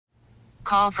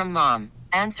Call from mom.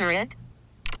 Answer it.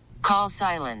 Call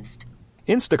silenced.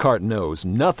 Instacart knows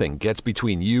nothing gets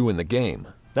between you and the game.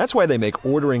 That's why they make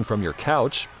ordering from your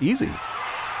couch easy.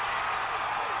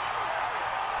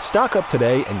 Stock up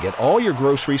today and get all your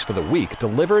groceries for the week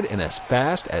delivered in as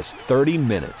fast as 30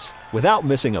 minutes without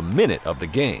missing a minute of the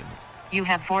game. You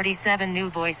have 47 new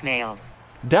voicemails.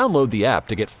 Download the app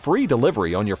to get free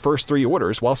delivery on your first 3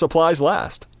 orders while supplies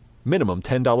last. Minimum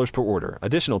 $10 per order.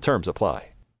 Additional terms apply.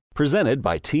 Presented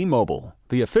by T-Mobile,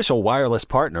 the official wireless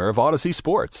partner of Odyssey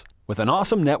Sports. With an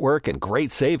awesome network and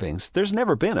great savings, there's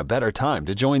never been a better time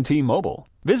to join T-Mobile.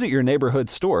 Visit your neighborhood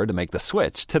store to make the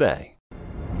switch today.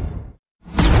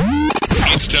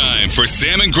 It's time for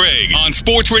Sam and Greg on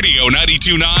Sports Radio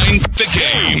 92.9 The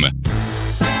Game.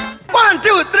 1,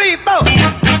 2, 3, 4.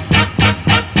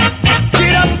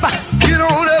 Get up, get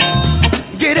on up,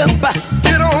 get up,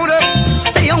 get on up.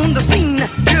 Stay on the scene,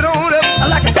 get on up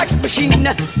like a sex machine.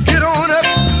 Get on up,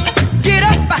 get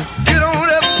up, get on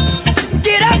up,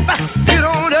 get up, get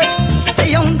on up.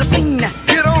 Stay on the scene,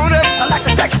 get on up like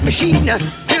a sex machine.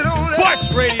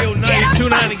 Sports Radio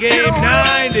 92.9 The Game,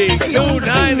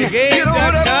 92.9 The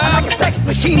Game.com.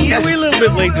 Yeah, we're a little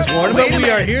bit late this morning, but we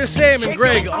are here. Sam and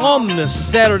Greg on this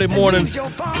Saturday morning, the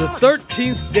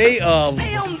 13th day of,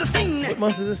 what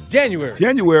month is this?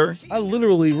 January. I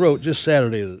literally wrote just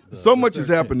Saturday. So much has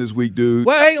happened this week, dude.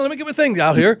 Well, hang on, let me get my things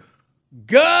out here.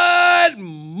 Good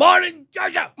morning,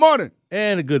 Georgia. Morning.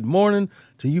 And a good morning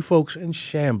to you folks in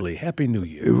Chamblee. Happy New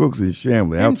Year. You folks in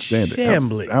Chamblee. Outstanding.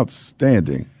 Chamblee.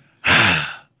 Outstanding. I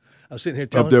was sitting here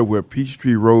telling up there where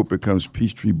Peachtree Road becomes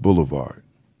Peachtree Boulevard.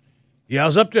 Yeah, I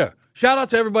was up there. Shout out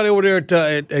to everybody over there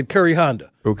at Curry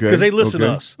Honda. Okay. Because they listen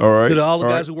to us. All right. To all the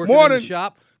guys who work in the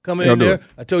shop coming in there.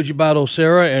 I told you about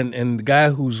Osara and the guy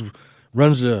who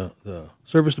runs the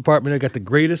service department there got the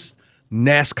greatest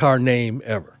NASCAR name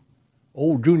ever.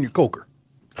 Old Junior Coker.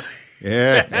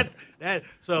 Yeah.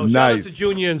 So shout out to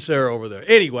Junior and Sarah over there.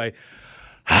 Anyway,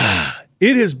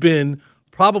 it has been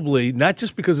probably, not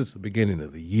just because it's the beginning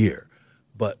of the year,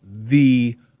 but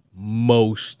the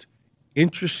most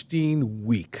interesting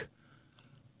week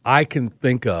I can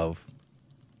think of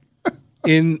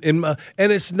in my,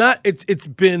 and it's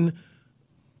been,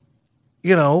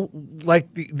 you know,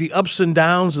 like the ups and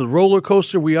downs, the roller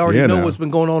coaster. We already know what's been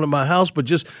going on in my house, but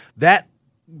just that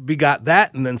begot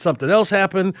that, and then something else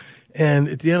happened, and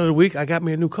at the end of the week, I got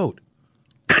me a new coat.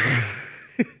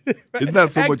 It's not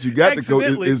so much you got the coat;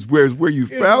 it's where you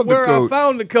found the coat. Where I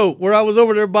found the coat. Where I was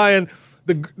over there buying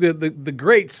the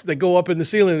grates that go up in the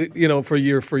ceiling, you know, for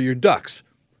your ducks.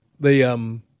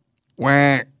 The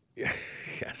Whack.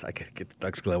 Yes, I could get the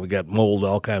ducks glad. We got mold,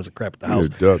 all kinds of crap at the house.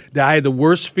 Duck. I had the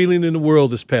worst feeling in the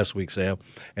world this past week, Sam.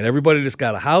 And everybody that's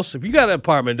got a house, if you got an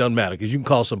apartment, it doesn't matter because you can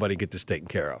call somebody and get this taken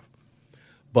care of.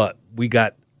 But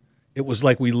it was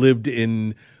like we lived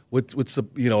in what's the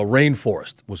a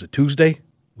rainforest. Was it Tuesday?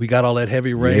 We got all that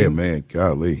heavy rain. Yeah, man,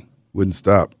 golly, wouldn't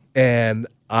stop. And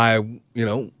I,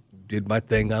 did my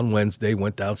thing on Wednesday.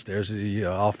 Went downstairs to the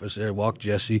office there, walked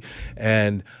Jesse,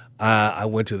 and I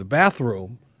went to the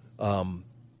bathroom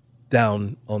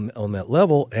down on that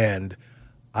level, and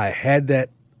I had that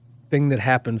thing that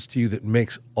happens to you that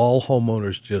makes all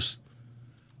homeowners just.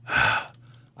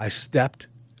 I stepped,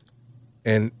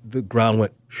 and the ground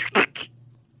went.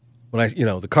 When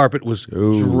the carpet was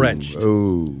drenched.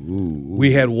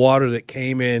 We had water that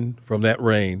came in from that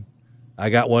rain. I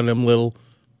got one of them little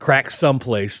cracks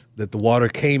someplace that the water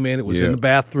came in. It was in the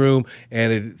bathroom,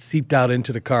 and it seeped out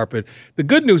into the carpet. The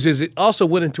good news is it also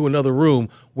went into another room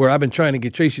where I've been trying to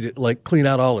get Tracy to clean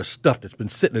out all the stuff that's been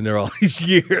sitting in there all these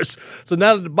years. So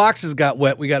now that the boxes got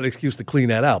wet, we got an excuse to clean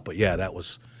that out. But yeah, that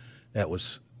was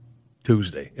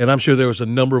Tuesday, and I'm sure there was a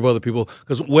number of other people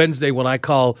because Wednesday when I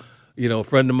call. A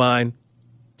friend of mine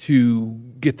to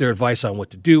get their advice on what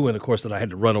to do, and of course, then I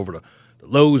had to run over to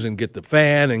Lowe's and get the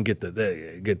fan and get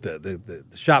the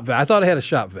shop vac. I thought I had a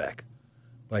shop vac,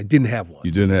 but I didn't have one. You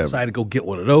didn't have so I had to go get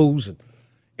one of those. And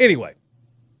anyway,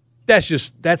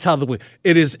 that's how the week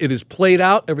it is. It is played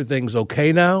out. Everything's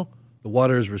okay now. The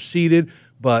water is receded,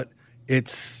 but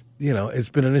it's been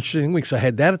an interesting week. So I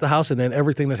had that at the house, and then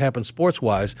everything that happened sports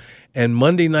wise. And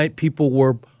Monday night, people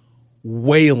were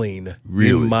wailing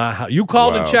in my house. You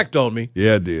called and checked on me.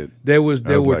 Yeah, I did. There were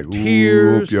like,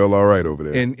 tears. Hope y'all all right over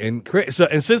there.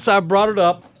 And since I brought it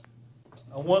up,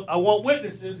 I want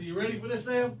witnesses. Are you ready for this,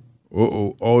 Sam?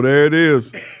 Oh, there it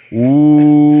is.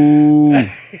 Ooh,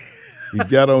 he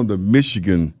got on the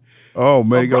Michigan. Oh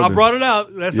man, I brought it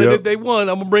out. That's it. They won.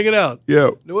 I'm gonna bring it out. Yeah.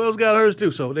 Noel's got hers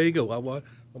too. So there you go. I'm gonna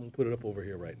put it up over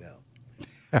here right now.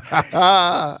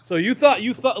 So you thought,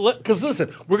 because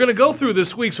listen, we're going to go through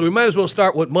this week, so we might as well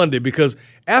start with Monday, because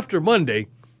after Monday,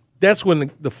 that's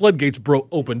when the floodgates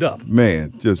opened up.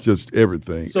 Man, just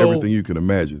everything, everything you can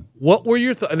imagine. What were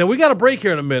your thoughts? And then we got a break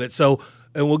here in a minute,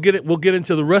 and we'll get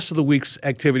into the rest of the week's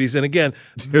activities. And again,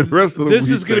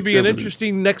 this is going to be an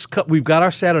interesting next cut. We've got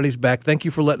our Saturdays back. Thank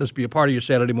you for letting us be a part of your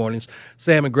Saturday mornings,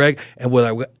 Sam and Greg. And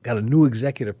I got a new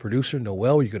executive producer,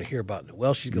 Noelle. You're going to hear about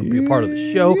Noelle. She's going to be a part of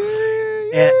the show.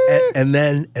 And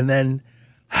then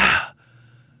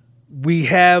we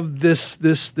have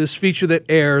this feature that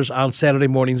airs on Saturday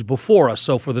mornings before us.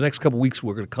 So for the next couple weeks,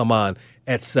 we're going to come on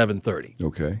at 7:30.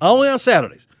 Okay. Only on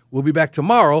Saturdays. We'll be back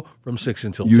tomorrow from 6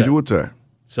 until 10. Usual time.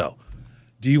 So,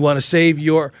 do you want to save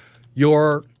you want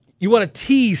to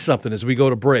tease something as we go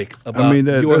to break about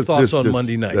your thoughts on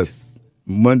Monday night? That's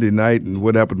Monday night, and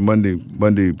what happened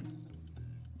Monday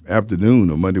afternoon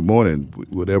or Monday morning,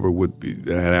 whatever would be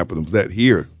that happened. Was that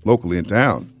here locally in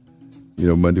town?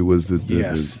 Monday was the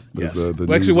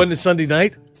Well, actually, wasn't it Sunday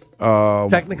night?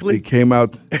 Technically, it came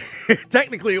out.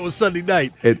 Technically, it was Sunday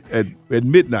night at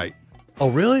midnight. Oh,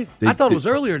 really? I thought it was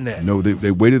earlier than that. No, they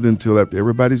waited until after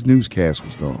everybody's newscast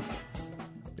was gone.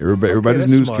 Everybody's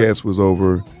newscast was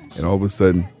over, and all of a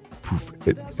sudden, poof,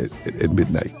 at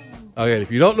midnight. Okay,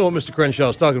 if you don't know what Mr. Crenshaw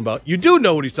is talking about, you do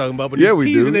know what he's talking about, but he's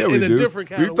teasing it in a different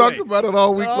kind of way. We talked about it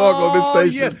all week long on this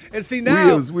station. Yeah. And see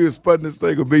now we have spun this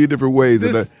thing a million different ways,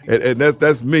 and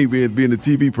that's me being a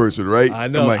TV person, right? I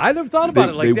know. I never thought about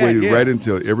it like that. They waited right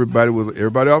until everybody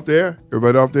off there.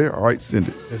 Everybody off there. All right, send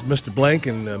it. There's Mr. Blank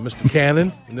and Mr.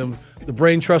 Cannon and them, the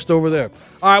brain trust over there.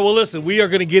 All right, well, listen, we are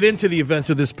going to get into the events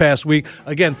of this past week.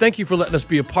 Again, thank you for letting us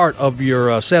be a part of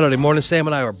your Saturday morning. Sam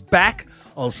and I are back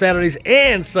on Saturdays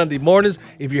and Sunday mornings.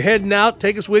 If you're heading out,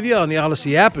 take us with you on the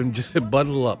Odyssey app and just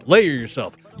bundle up. Layer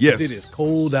yourself. Yes. It is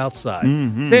cold outside.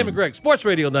 Mm-hmm. Sam and Greg, Sports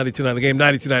Radio 92.9 The Game,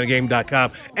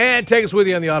 92.9thegame.com, and take us with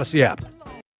you on the Odyssey app. Come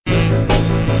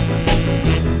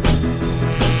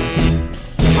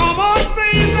on,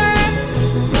 baby.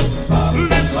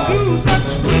 Let's do the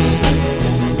twist.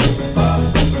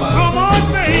 Come on,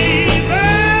 baby.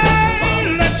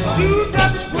 Let's do the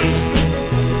twist.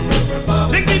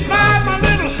 Take me by my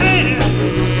little hand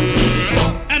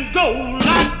and go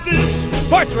like this.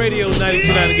 Sports Radio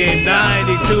 92.9 The Game,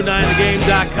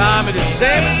 92.9thegame.com. It is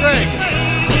Sam and Greg.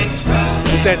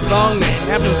 It's that song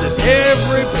that happens at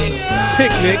every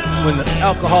picnic when the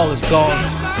alcohol is gone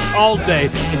all day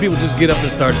and people just get up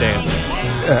and start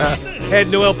dancing.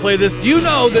 Had Noel play this. You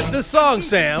know that this song,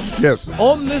 Sam, yes,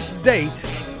 on this date,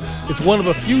 is one of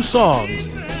a few songs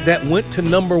that went to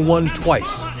number one twice.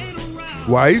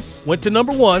 Twice? Went to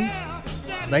number one,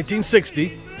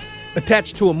 1960,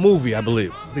 attached to a movie, I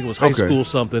believe. I think it was High School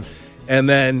something. And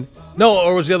then,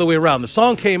 or it was the other way around. The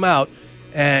song came out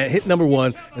and hit number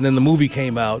one, and then the movie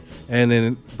came out, and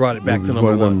then it brought it back to number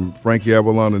one. One of them Frankie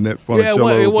Avalon and that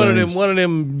Funicello one of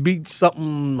them beat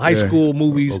something high school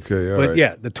movies. Okay, all but right.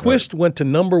 yeah, the twist went to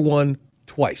number one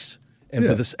twice. And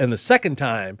the second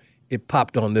time, it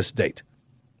popped on this date,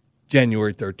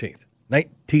 January 13th.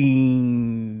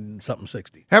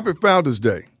 19-something-60. Happy Founders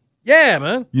Day. Yeah,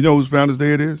 man. You know whose Founders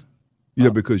Day it is? Yeah,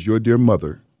 because your dear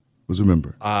mother was a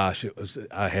member. I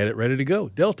had it ready to go.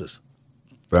 Deltas.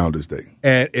 Founders Day.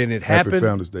 And it happened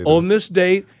Founders Day, on this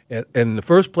date, and the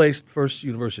first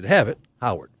university to have it,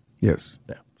 Howard. Yes.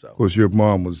 Yeah. So of course, your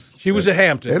mom was. She was at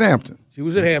Hampton. At Hampton. She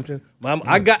was at Hampton. Mom,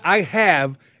 I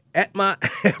have at my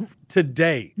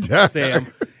today, Sam.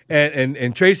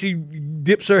 And Tracy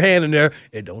dips her hand in there.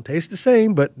 It don't taste the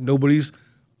same, but nobody's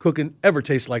cooking ever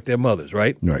tastes like their mother's,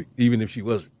 right? Right. Even if she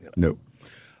wasn't. No.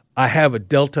 I have a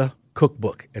Delta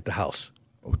cookbook at the house.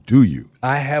 Oh, do you?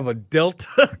 I have a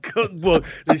Delta cookbook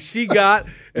that she got.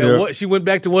 And she went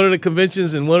back to one of the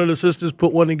conventions, and one of the sisters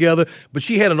put one together. But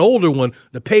she had an older one.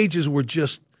 The pages were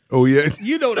just. Oh, yeah.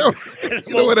 You know,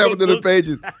 you know what happened to the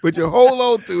pages, but you hold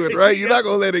on to it, right? You're not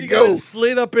going to let it go. Got it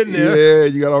slid up in there. Yeah,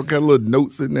 you got all kind of little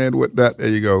notes in there and whatnot. There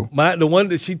you go. The one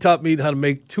that she taught me how to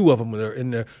make, two of them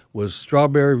in there, was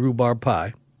strawberry rhubarb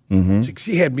pie. Mm-hmm.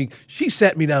 She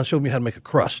sat me down and showed me how to make a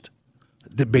crust.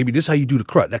 Baby, this is how you do the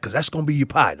crust, because that's going to be your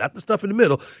pie. Not the stuff in the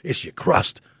middle. It's your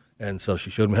crust. And so she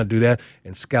showed me how to do that,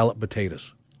 and scalloped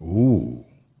potatoes. Ooh.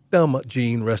 Thelma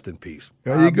Jean, rest in peace.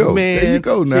 There you go. Man. There you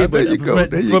go now. There you go.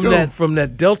 There you go. From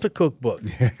that Delta cookbook.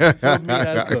 Showed me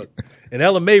how to cook. And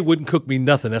Ella Mae wouldn't cook me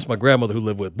nothing. That's my grandmother who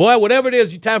lived with. Boy, whatever it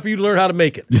is, time for you to learn how to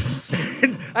make it.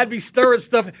 I'd be stirring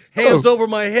stuff, hands over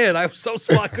my head. I was so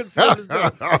smart, I couldn't say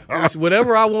this.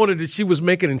 Whatever I wanted that she was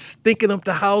making and stinking up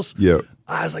the house,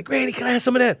 I was like, Granny, can I have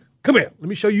some of that? Come here. Let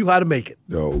me show you how to make it.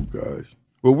 Oh, gosh.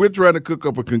 Well, we're trying to cook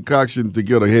up a concoction to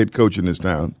get a head coach in this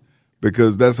town.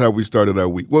 because that's how we started our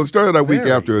week. Well, it started our week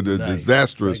Very after a nice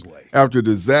disastrous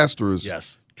segue.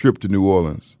 Yes. trip to New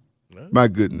Orleans. My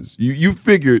goodness. You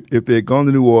figured if they had gone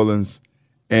to New Orleans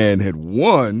and had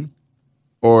won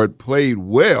or had played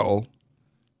well,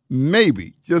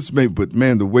 maybe, just maybe. But,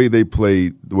 man, the way they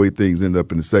played, the way things ended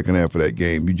up in the second half of that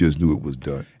game, you just knew it was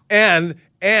done. And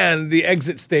the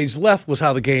exit stage left was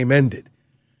how the game ended.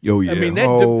 Oh, yeah. I mean,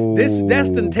 that's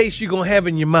the taste you're going to have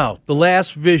in your mouth. The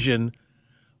last vision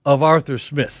of Arthur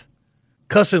Smith.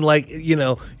 Cussing like,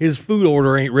 his food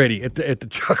order ain't ready at the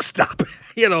truck stop,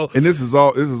 And this is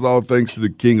all thanks to the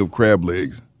king of crab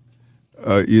legs.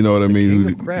 You know what I mean?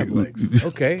 King of crab legs.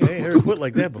 Okay, I ain't heard it put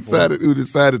like that before. Who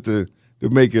decided to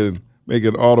make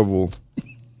an audible.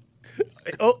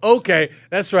 Oh, okay,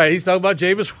 that's right. He's talking about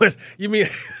Jameis Winston. You mean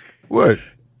what?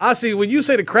 I see. When you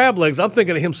say the crab legs, I'm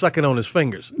thinking of him sucking on his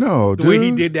fingers. No, the way he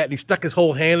did that, and he stuck his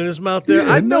whole hand in his mouth there.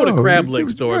 Yeah, I know the crab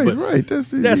leg story, right.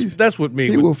 That's what me.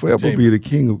 He will forever be the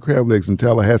king of crab legs in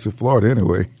Tallahassee, Florida.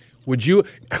 Anyway, would you,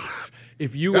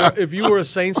 if you were a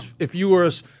Saints, if you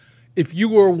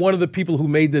were one of the people who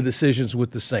made the decisions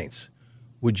with the Saints,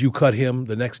 would you cut him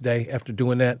the next day after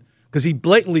doing that? Because he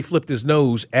blatantly flipped his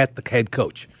nose at the head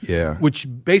coach. Yeah. Which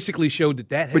basically showed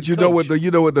that head coach. But you know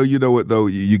what, though?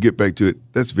 You get back to it.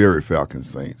 That's very Falcons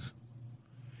Saints.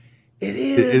 It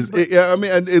is.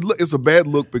 It's a bad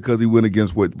look because he went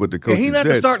against what the coach said. He's not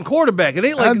the starting quarterback. It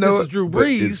ain't like this is Drew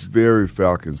Brees. It's very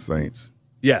Falcons Saints.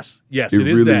 Yes, it is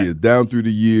really that. is. Down through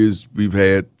the years, we've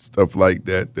had stuff like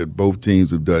that both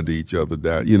teams have done to each other.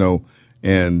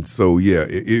 And so, yeah,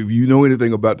 if you know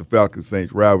anything about the Falcons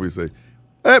Saints rivalry, say,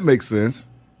 that makes sense.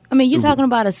 I mean, you're talking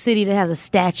about a city that has a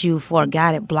statue for a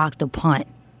guy that blocked a punt.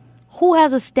 Who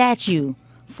has a statue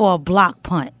for a block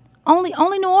punt? Only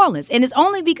New Orleans, and it's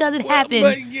only because it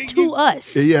happened to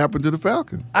us. It happened to the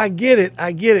Falcons. I get it,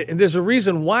 and there's a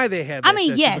reason why they have that. I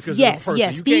mean, yes.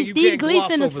 Steve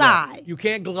Gleason aside, you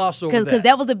can't gloss over that because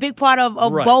that was a big part of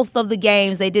right. Both of the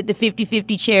games. They did the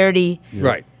 50-50 charity. Yeah.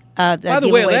 Right. By the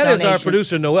way, that donation. Is our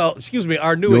producer Noel. Excuse me,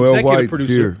 our new Noel executive White's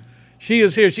producer. Here. She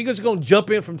is here. She's going to jump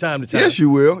in from time to time. Yes,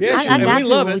 you will. Yes, I got to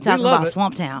when we talk about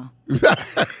Swamp Town.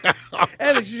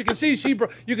 And as you can see,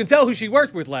 you can tell who she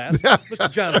worked with last,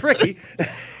 Mr. John Fricky.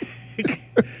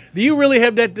 Do you really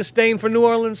have that disdain for New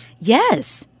Orleans?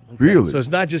 Yes. Okay. Really? So it's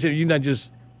not just you're not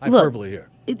just hyperbole here.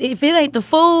 If it ain't the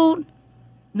food,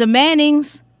 the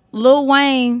Mannings, Lil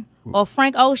Wayne, or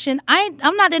Frank Ocean,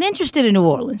 I'm not that interested in New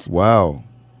Orleans. Wow.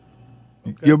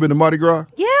 Okay. You ever been to Mardi Gras?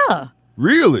 Yeah.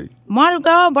 Really? Mardi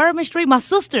Gras, Bourbon Street. My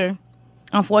sister,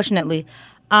 unfortunately,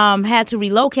 had to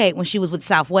relocate when she was with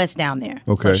Southwest down there.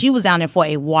 Okay. So she was down there for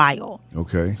a while.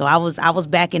 Okay. So I was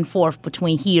back and forth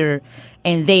between here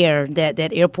and there,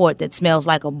 that airport that smells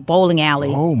like a bowling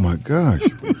alley. Oh, my gosh.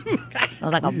 It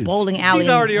was like a bowling alley. She's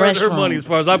already earned her money as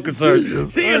far as I'm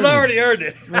concerned. She has already earned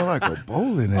it. Smells like a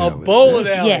bowling alley. A bowling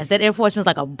alley. Yes, that airport smells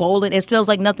like a bowling. It smells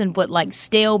like nothing but like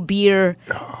stale beer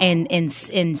and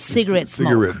cigarette smoke.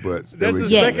 Cigarette butts. That's the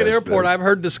second airport I've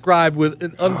heard described with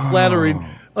an unflattering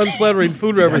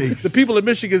food reference. The people in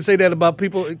Michigan say that about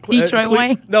people. Detroit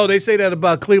Wayne? No, they say that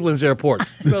about Cleveland's airport.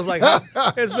 It smells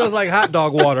like hot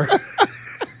dog water.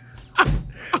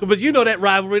 But you know that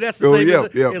rivalry. That's the same as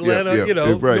Atlanta,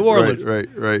 New Orleans.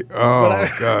 Right. Oh,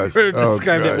 gosh.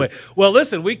 Described that way. Well,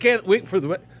 listen, we can't wait for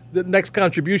the next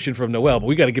contribution from Noel, but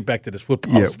we got to get back to this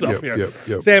football stuff here.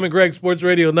 Sam and Greg, Sports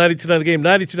Radio, 92.9 The Game,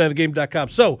 92.9thegame.com.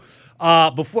 So,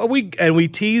 before we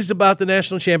teased about the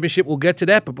national championship, we'll get to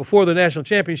that. But before the national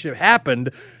championship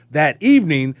happened that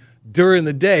evening, during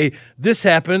the day, this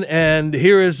happened, and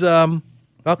here is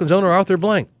Falcons owner Arthur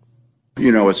Blank.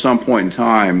 At some point in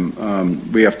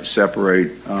time, we have to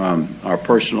separate our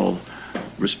personal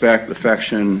respect,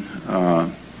 affection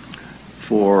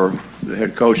for the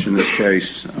head coach in this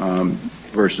case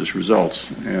versus results.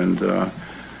 And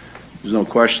there's no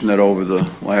question that over the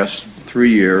last 3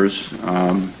 years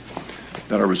that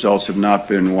our results have not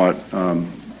been what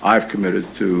I've committed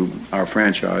to our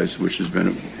franchise, which has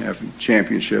been having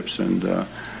championships and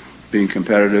being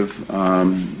competitive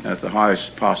at the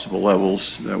highest possible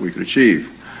levels that we could achieve.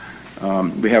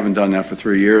 We haven't done that for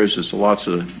 3 years. There's lots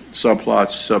of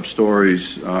subplots,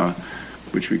 sub-stories,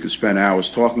 which we could spend hours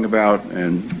talking about,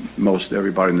 and most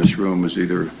everybody in this room has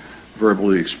either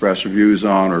verbally expressed views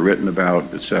on or written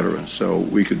about, et cetera. So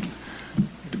we could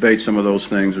debate some of those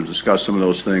things or discuss some of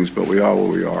those things, but we are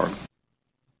where we are.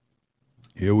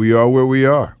 Here we are where we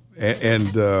are.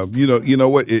 And you know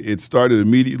what? It started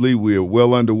immediately. We are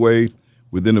well underway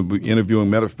within the interviewing.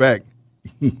 Matter of fact,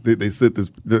 they sent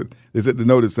the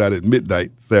notice out at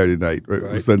midnight Saturday night, right?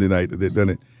 Or Sunday night. They've done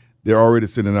it. They're already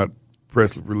sending out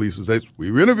press releases.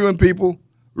 We were interviewing people.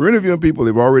 we're interviewing people.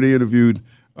 They've already interviewed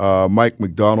Mike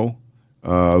McDonald,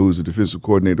 who's the defensive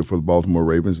coordinator for the Baltimore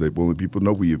Ravens. They've only people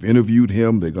know we have interviewed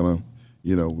him. They're gonna,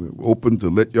 we're open to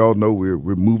let y'all know we're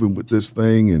moving with this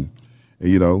thing, and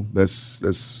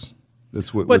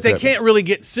that's what. But they can't really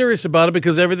get serious about it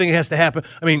because everything has to happen.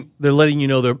 I mean, they're letting you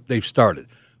know they've started.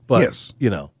 But, yes.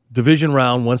 Division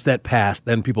round, once that passed,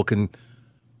 then people can,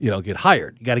 get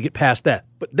hired. You got to get past that.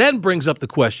 But then brings up the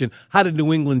question, how did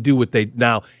New England do what they –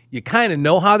 now, you kind of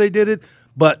know how they did it,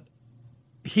 but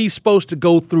he's supposed to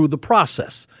go through the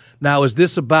process. Now, is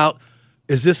this about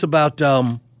what's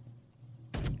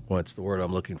the word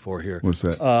I'm looking for here? What's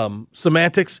that?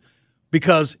 Semantics.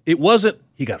 Because it wasn't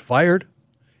he got fired.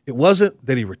 It wasn't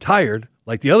that he retired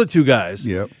like the other two guys.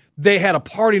 Yep. They had a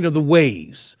parting of the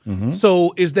ways. Mm-hmm.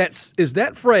 So is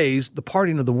that phrase, the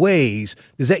parting of the ways,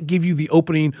 does that give you the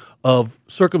opening of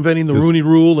circumventing the Rooney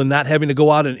Rule and not having to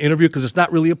go out and interview? Because it's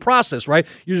not really a process, right?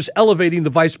 You're just elevating the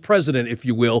vice president, if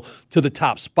you will, to the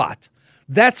top spot.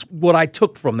 That's what I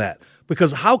took from that.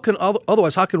 Because how can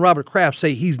Robert Kraft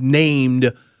say he's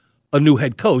named a new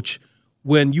head coach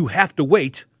when you have to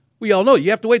wait? We all know you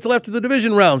have to wait till after the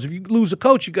division rounds. If you lose a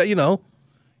coach,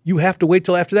 you have to wait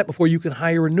till after that before you can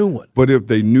hire a new one. But if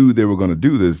they knew they were going to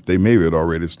do this, they maybe had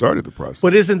already started the process.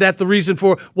 But isn't that the reason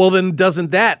for – well, then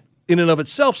doesn't that in and of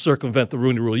itself circumvent the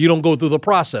Rooney Rule? You don't go through the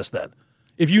process then.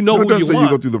 If you know who you want. It doesn't say you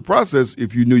go through the process.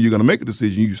 If you knew you're going to make a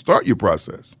decision, you start your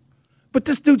process. But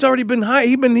this dude's already been hired.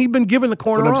 He's been given the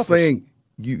corner office. But I'm saying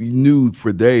you knew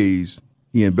for days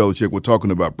he and Belichick were talking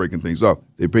about breaking things off.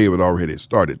 They may have already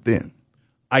started then.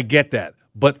 I get that.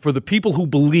 But for the people who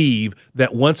believe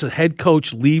that once a head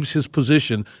coach leaves his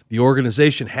position, the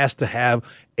organization has to have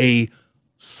a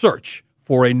search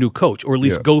for a new coach, or at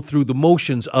least go through the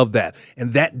motions of that.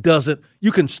 And that doesn't –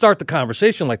 you can start the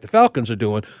conversation like the Falcons are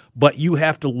doing, but you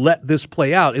have to let this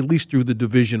play out at least through the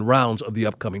division rounds of the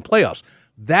upcoming playoffs.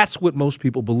 That's what most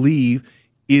people believe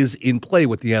is in play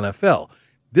with the NFL.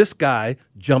 This guy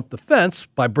jumped the fence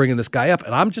by bringing this guy up.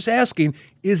 And I'm just asking,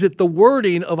 is it the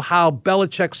wording of how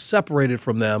Belichick separated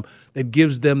from them that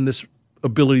gives them this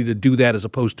ability to do that as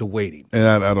opposed to waiting?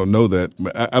 And I don't know that.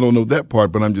 I don't know that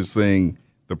part, but I'm just saying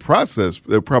the process,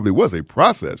 there probably was a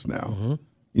process now. Mm-hmm.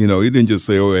 He didn't just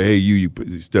say, oh, hey, you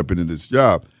step into this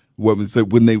job.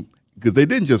 Because they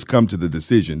didn't just come to the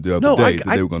decision the other day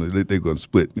that they were going to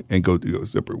split and go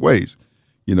separate ways.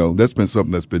 That's been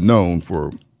something that's been known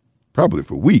for – probably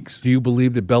for weeks. Do you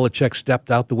believe that Belichick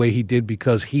stepped out the way he did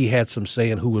because he had some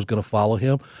say in who was going to follow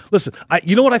him? Listen,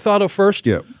 you know what I thought of first?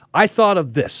 Yeah. I thought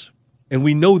of this, and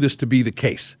we know this to be the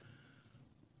case.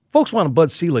 Folks wanted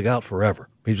Bud Selig out forever,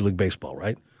 Major League Baseball,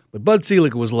 right? But Bud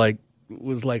Selig was like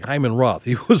Hyman Roth.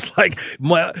 He was like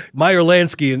Meyer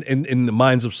Lansky in the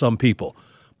minds of some people.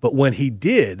 But when he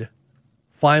did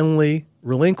finally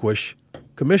relinquish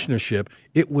commissionership,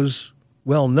 it was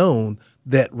well known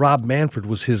that Rob Manfred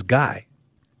was his guy,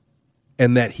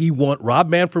 and that he Rob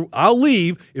Manfred. I'll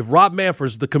leave if Rob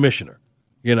Manfred's the commissioner,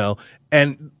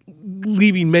 and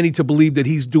leaving many to believe that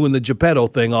he's doing the Geppetto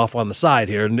thing off on the side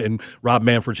here, and Rob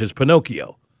Manfred's his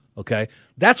Pinocchio. Okay,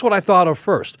 that's what I thought of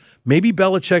first. Maybe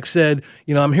Belichick said,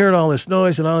 I'm hearing all this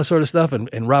noise and all this sort of stuff,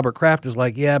 and Robert Kraft is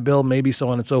like, yeah, Bill, maybe, so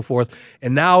on and so forth.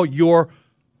 And now your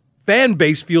fan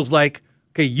base feels like,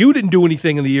 okay, you didn't do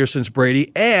anything in the year since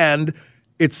Brady, and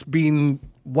it's being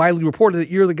widely reported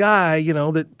that you're the guy,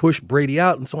 that pushed Brady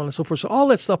out and so on and so forth. So all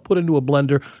that stuff put into a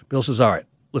blender. Bill says, all right,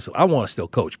 listen, I want to still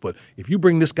coach, but if you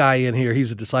bring this guy in here,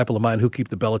 he's a disciple of mine who'll keep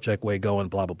the Belichick way going,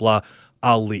 blah, blah, blah,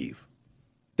 I'll leave.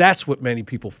 That's what many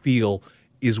people feel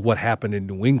is what happened in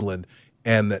New England,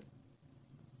 and that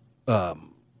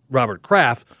Robert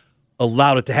Kraft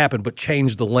allowed it to happen but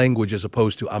changed the language as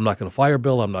opposed to, I'm not going to fire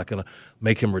Bill, I'm not going to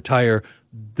make him retire.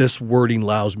 This wording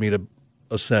allows me to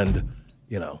ascend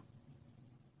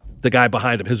the guy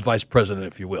behind him, his vice president,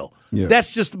 if you will. Yeah.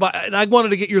 That's just and I wanted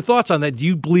to get your thoughts on that. Do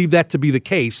you believe that to be the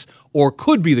case or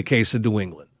could be the case in New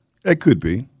England? It could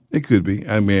be. It could be.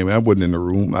 I mean, I wasn't in the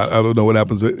room. I don't know what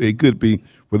happens. It could be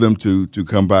for them to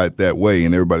come by it that way,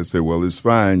 and everybody say, well, it's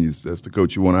fine. That's the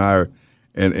coach you want to hire,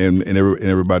 and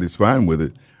everybody's fine with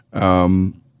it.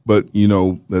 But,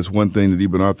 that's one thing that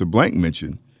even Arthur Blank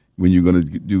mentioned. When you're going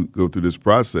to go through this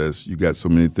process, you got so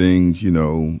many things,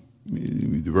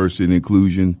 diversity and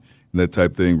inclusion and that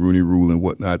type of thing, Rooney Rule and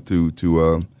whatnot to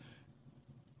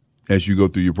as you go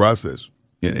through your process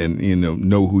and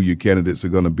know who your candidates are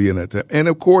going to be in that time. And,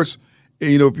 of course,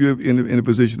 if you're in a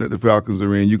position that the Falcons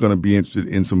are in, you're going to be interested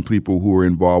in some people who are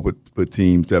involved with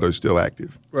teams that are still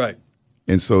active. Right.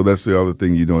 And so that's the other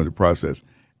thing you do in the process.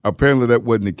 Apparently that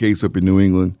wasn't the case up in New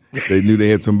England. They knew they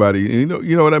had somebody, you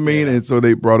know what I mean? Yeah. And so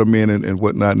they brought them in and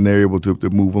whatnot, and they're able to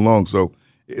move along. So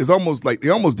it's almost like they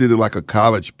almost did it like a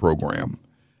college program.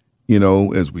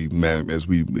 As we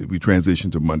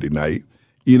transition to Monday night,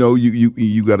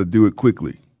 you got to do it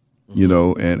quickly,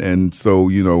 and so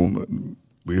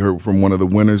we heard from one of the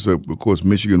winners. Of course,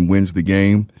 Michigan wins the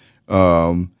game.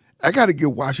 I got to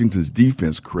give Washington's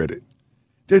defense credit.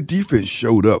 Their defense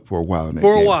showed up for a while in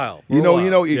that game.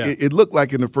 It looked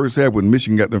like in the first half when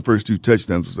Michigan got their first 2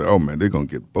 touchdowns, it was like, oh man, they're gonna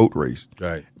get boat raced.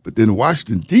 Right. But then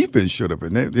Washington defense showed up,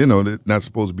 and they're not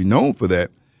supposed to be known for that.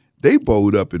 They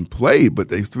bowled up and played, but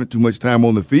they spent too much time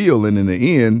on the field, and in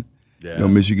the end,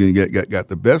 Michigan got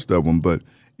the best of them. But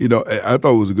I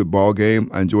thought it was a good ball game.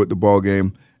 I enjoyed the ball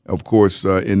game. Of course,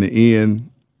 in the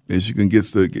end, Michigan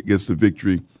gets the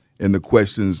victory, and the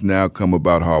questions now come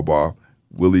about Harbaugh.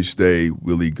 Will he stay?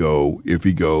 Will he go? If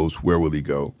he goes, where will he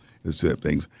go? Etc.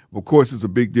 things. Of course, it's a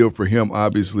big deal for him,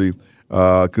 obviously,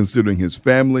 considering his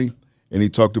family, and he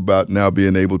talked about now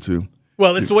being able to.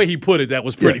 Well, it's the way he put it that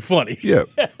was pretty funny. Yeah.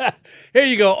 Here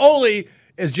you go. Only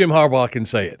as Jim Harbaugh can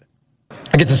say it.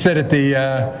 I get to sit at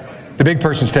the big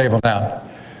person's table now.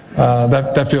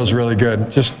 That feels really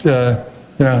good. Just to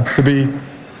be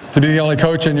the only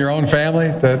coach in your own family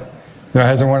that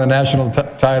hasn't won a national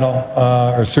title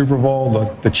or Super Bowl,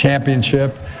 the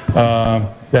championship.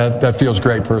 That feels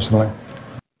great personally.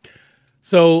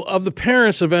 So, of the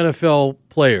parents of NFL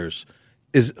players,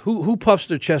 is who puffs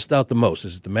their chest out the most?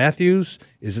 Is it the Matthews?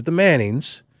 Is it the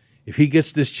Mannings? If he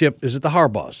gets this chip, is it the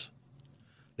Harbaughs?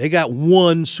 They got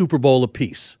 1 Super Bowl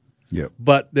apiece. Yeah.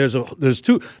 But there's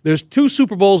 2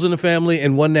 Super Bowls in the family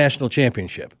and 1 national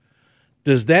championship.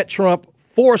 Does that trump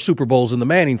 4 Super Bowls in the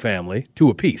Manning family, 2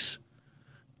 apiece?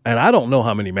 And I don't know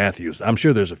how many Matthews. I'm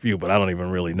sure there's a few, but I don't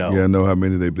even really know. Yeah, I know how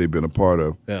many they've been a part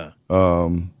of. Yeah.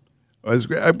 It's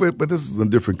great, but this is a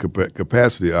different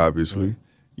capacity, obviously.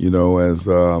 As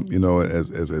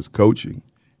coaching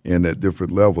and at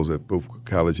different levels at both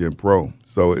college and pro.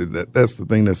 So that's the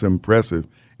thing that's impressive.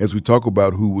 As we talk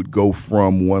about who would go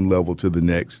from one level to the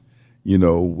next,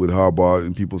 with Harbaugh,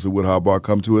 and people say, would Harbaugh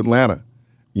come to Atlanta,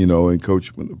 and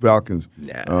coach the Falcons?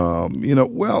 Nah.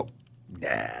 Nah.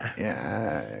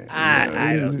 Yeah.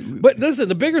 I don't. But listen,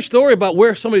 the bigger story about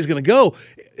where somebody's going to go,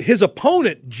 his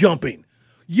opponent jumping.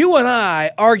 You and I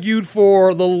argued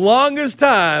for the longest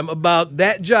time about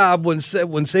that job when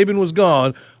Saban was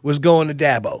gone, was going to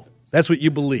Dabo. That's what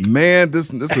you believe. Man, this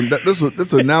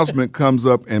announcement comes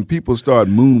up and people start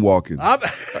moonwalking.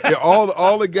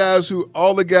 all the guys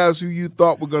who you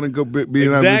thought were going to go be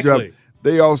in the job,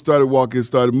 they all started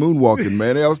moonwalking,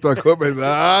 man. They all started going and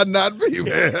say, not me,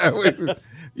 man.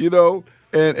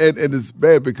 And it's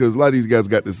bad because a lot of these guys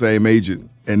got the same agent,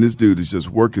 and this dude is just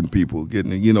working people,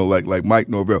 getting like Mike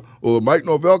Norvell. Well, Mike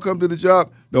Norvell come to the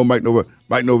job? No, Mike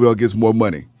Norvell gets more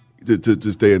money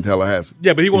to stay in Tallahassee.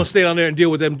 Yeah, but he won't stay down there and deal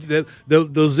with them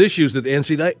those issues that the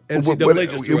NCAA just threw out.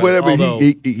 Whatever,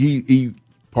 he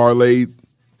parlayed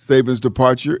Saban's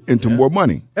departure into more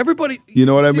money. Everybody, you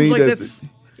know what I mean? Like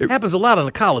it happens a lot on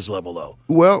the college level, though.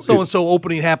 Well, so-and-so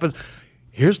opening happens.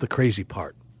 Here's the crazy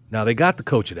part. Now, they got the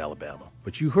coach at Alabama,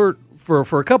 but you heard for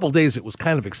a couple of days it was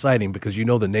kind of exciting because you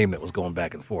know the name that was going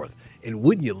back and forth. And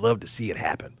wouldn't you love to see it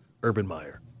happen? Urban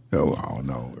Meyer. Oh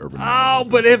no, Urban Meyer. Oh,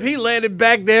 but if he landed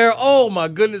back there, oh, my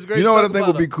goodness gracious. You know what I think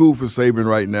would be cool for Saban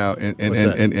right now?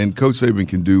 And Coach Saban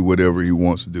can do whatever he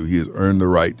wants to do. He has earned the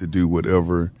right to do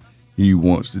whatever he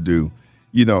wants to do.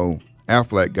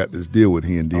 Affleck got this deal with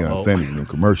he and Deion Sanders in the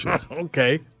commercials.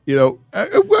 Okay. Go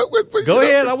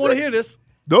ahead. I want to hear this.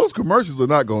 Those commercials are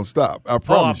not going to stop. I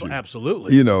promise you.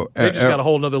 Absolutely. They just got a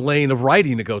whole other lane of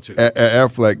writing to go to.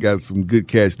 Affleck got some good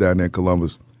cash down there in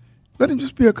Columbus. Let him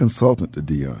just be a consultant to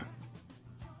Deion.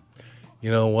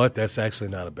 You know what? That's actually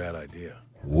not a bad idea.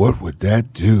 What would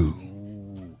that do?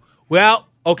 Ooh. Well,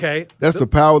 okay. That's the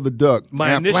power of the duck.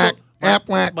 The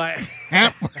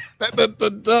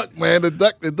duck, man.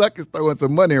 The duck is throwing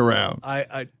some money around.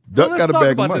 Duck got a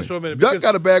bag of money. Duck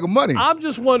got a bag of money. I'm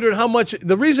just wondering how much.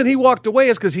 The reason he walked away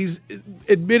is because he's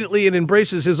admittedly and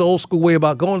embraces his old school way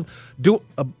about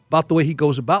about the way he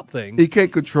goes about things. He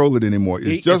can't control it anymore.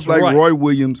 It's just like Roy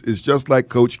Williams. It's just like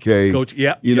Coach K.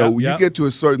 You get to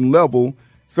a certain level,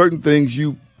 certain things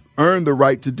you earn the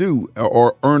right to do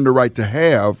or earn the right to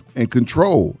have and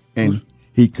control. And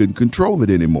he couldn't control it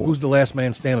anymore. Who's the last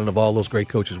man standing of all those great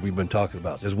coaches we've been talking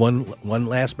about? There's one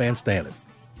last man standing.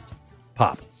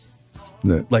 Pop.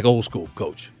 Like old school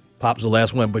coach. Pop's the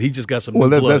last one, but he just got some new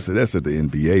blood. That's at the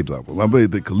NBA level. I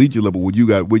mean, the collegiate level where you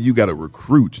got to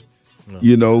recruit.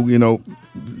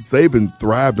 Saban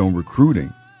thrived on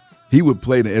recruiting. He would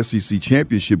play the SEC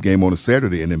championship game on a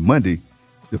Saturday, and then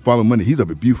the following Monday, he's up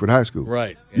at Buford High School.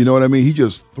 Right. You know what I mean? He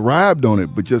just thrived on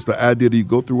it, but just the idea that you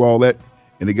go through all that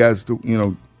and the guys,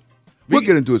 we'll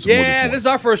get into it some more this morning. This is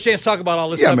our first chance to talk about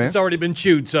all this Yeah, stuff. man. It's already been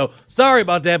chewed, so sorry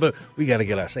about that, but we got to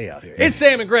get our say out here. It's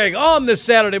Sam and Greg on this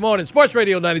Saturday morning. Sports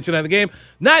Radio 92.9 The Game,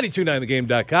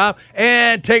 92.9thegame.com,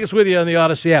 and take us with you on the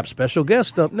Odyssey app. Special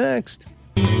guest up next.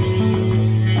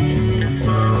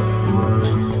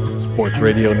 Sports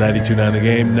Radio 92.9 The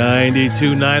Game,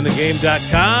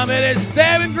 92.9thegame.com. It is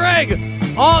Sam and Greg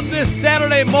on this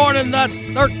Saturday morning, the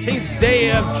 13th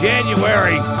day of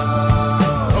January.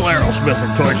 Aerosmith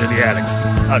from Toys in the Attic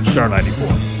on Star 94.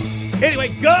 Anyway,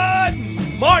 good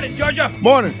morning, Georgia.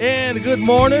 Morning. And good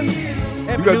morning.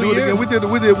 Happy We got to New do it Year.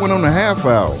 again. We did one on the half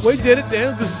hour. We did it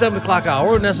then. This is 7 o'clock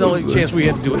hour, and that's the only chance we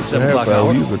had to do it at 7 o'clock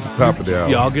hour. Usually at the top of the hour.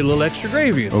 Y'all get a little extra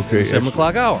gravy in Okay, 7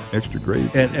 o'clock hour. Extra gravy.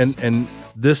 And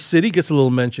this city gets a little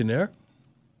mention there.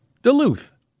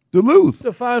 Duluth. Duluth.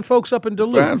 The fine folks up in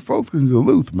Duluth. Fine folks in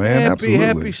Duluth, man. Absolutely.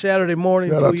 Happy Saturday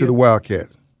morning. Shout out to the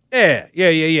Wildcats. Yeah.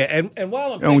 And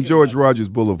while I'm On George Rogers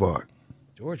Boulevard.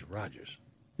 George Rogers.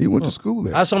 He went to school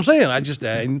there. That's what I'm saying.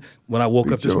 When I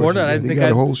woke up this morning, I didn't think they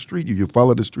got a whole street. You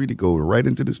follow the street, it goes right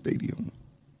into the stadium.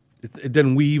 It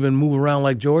doesn't we even move around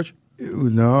like George?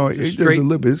 No, it does a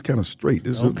little bit. It's kind of straight.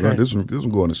 This one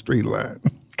go on a straight line.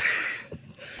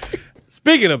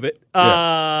 Speaking of it,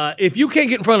 if you can't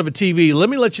get in front of a TV, let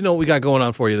me let you know what we got going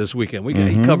on for you this weekend. We got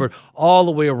it covered all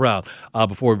the way around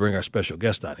before we bring our special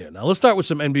guest on here. Now, let's start with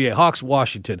some NBA. Hawks,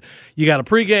 Washington. You got a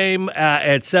pregame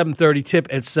at 7:30, tip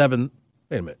at 7.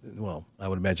 Wait a minute. Well, I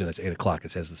would imagine that's 8 o'clock. It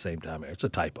says the same time here. It's a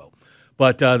typo.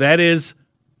 But that is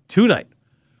tonight.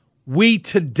 We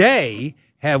today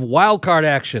have wild card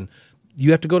action.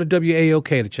 You have to go to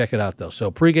WAOK to check it out, though.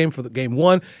 So pregame for the game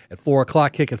 1 at 4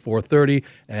 o'clock, kick at 4:30,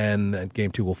 and then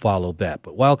game 2 will follow that.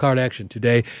 But wild card action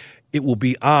today, it will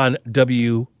be on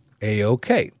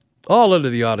WAOK, all under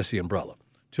the Odyssey umbrella.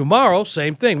 Tomorrow,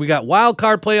 same thing. We got wild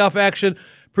card playoff action.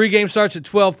 Pregame starts at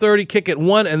 12:30, kick at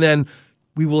 1, and then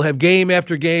we will have game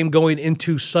after game going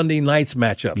into Sunday night's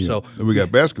matchup. Yeah. So and we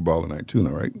got basketball tonight, too,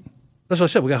 now, right? that's what I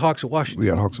said. We got Hawks at Washington. We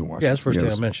got Hawks and Washington. Yeah, that's the first thing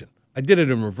I mentioned. I did it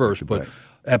in reverse, but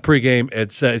at pregame,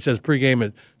 it says pregame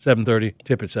at 7:30,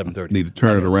 tip at 7:30. Need to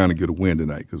turn it around and get a win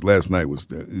tonight because last night was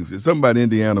something about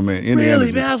Indiana, man.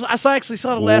 Really, man? I actually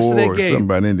saw the last of that game. Something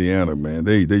about Indiana, man.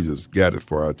 They just got it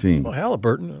for our team. Well,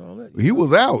 Halliburton and all that. He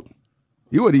was out.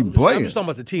 He wasn't even playing. I'm just talking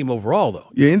about the team overall, though.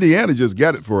 Yeah, Indiana just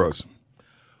got it for us.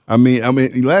 I mean,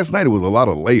 last night it was a lot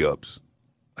of layups.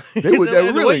 They were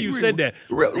the way you said that.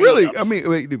 Really, I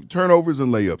mean, turnovers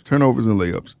and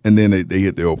layups, and then they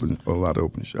hit a lot of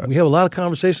open shots. We have a lot of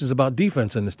conversations about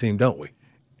defense in this team, don't we?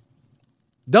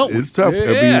 It's tough.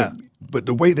 Yeah. But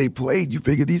the way they played, you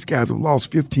figure these guys have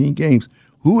lost 15 games.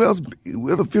 Who else?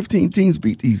 Other 15 teams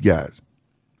beat these guys.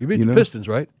 We beat the Pistons,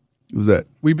 right? Who's that?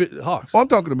 We beat the Hawks. Oh, I'm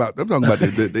talking about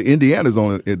the Indiana's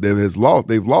on it.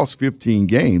 They've lost 15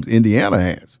 games. Indiana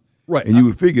has. Right. And you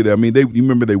would figure that. I mean, you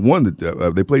remember they won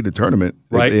they played the tournament.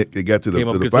 Right. They got to the Came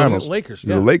up finals. The Lakers.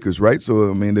 The Lakers, right? So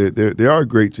I mean, they are a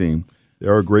great team. They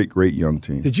are a great young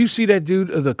team. Did you see that dude,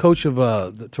 the coach of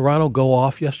the Toronto, go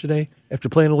off yesterday after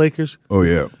playing the Lakers? Oh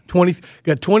yeah.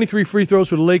 Got 23 free throws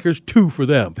for the Lakers, 2 for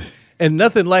them, and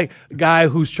nothing like a guy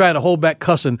who's trying to hold back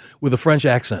cussing with a French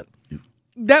accent.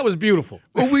 That was beautiful.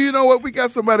 Well, you know what? We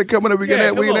got somebody coming up. We can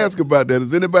ask about that.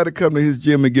 Does anybody come to his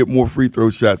gym and get more free throw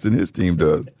shots than his team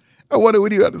does? I wonder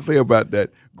what you have to say about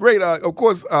that. Great. Of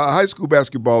course, high school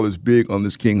basketball is big on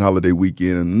this King holiday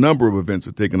weekend, and a number of events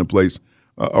are taking place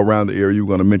around the area. You're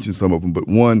going to mention some of them, but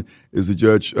one is the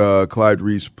Judge Clyde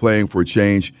Reese Playing for a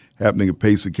Change happening at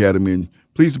Pace Academy. And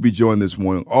pleased to be joined this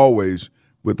morning, always,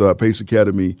 with Pace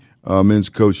Academy men's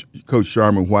coach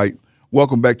Sharman White.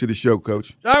 Welcome back to the show,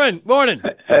 Coach. Sharman, morning.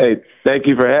 Hey, thank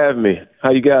you for having me.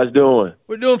 How you guys doing?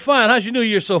 We're doing fine. How's your new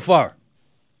year so far?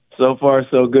 So far,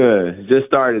 so good. Just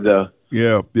started, though.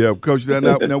 Yeah, Coach.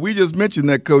 Now we just mentioned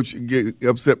that Coach get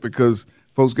upset because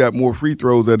folks got more free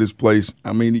throws at his place.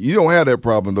 I mean, you don't have that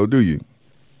problem, though, do you?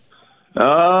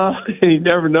 You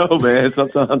never know, man.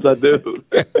 Sometimes I do.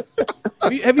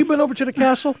 Have you been over to the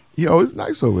castle? Yo, it's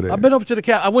nice over there. I've been over to the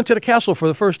castle. I went to the castle for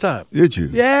the first time. Did you?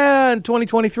 Yeah, in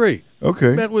 2023.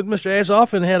 Okay. Met with Mr.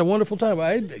 Azoff and had a wonderful time.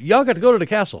 Y'all got to go to the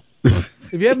castle.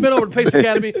 If you haven't been over to Pace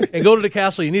Academy and go to the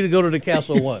castle, you need to go to the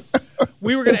castle once.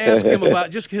 We were going to ask him about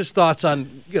just his thoughts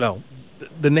on,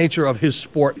 the nature of his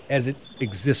sport as it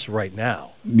exists right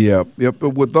now. Yeah.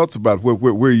 But what thoughts about where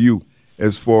are you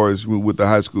as far as with the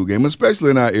high school game,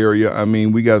 especially in our area? I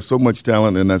mean, we got so much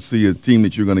talent, and I see a team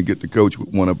that you're going to get to coach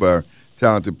with one of our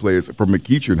talented players from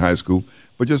McEachern High School.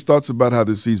 But just thoughts about how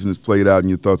this season has played out and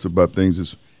your thoughts about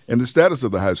things and the status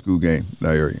of the high school game in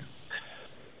our area.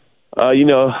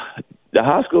 The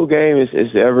high school game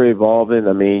is ever evolving.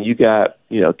 I mean, you got,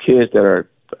 kids that are,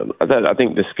 I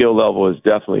think the skill level is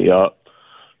definitely up.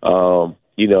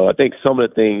 I think some of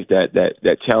the things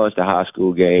that challenge the high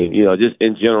school game, just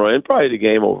in general, and probably the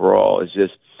game overall, is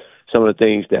just some of the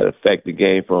things that affect the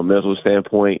game from a mental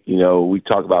standpoint. We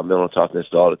talk about mental toughness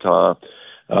all the time.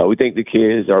 We think the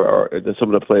kids are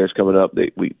some of the players coming up,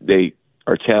 they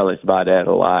are challenged by that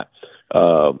a lot.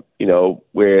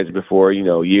 Whereas before,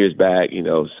 years back,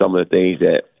 some of the things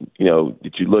that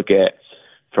you look at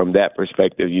from that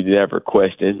perspective, you never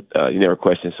question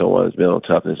someone's mental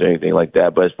toughness or anything like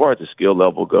that. But as far as the skill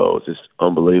level goes, it's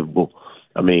unbelievable.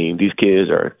 I mean, these kids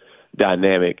are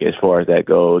dynamic as far as that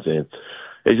goes, and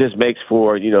it just makes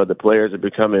for, the players are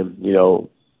becoming,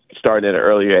 starting at an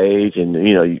earlier age, and,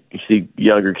 you see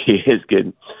younger kids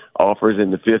getting offers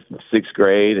in the 5th and 6th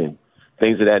grade and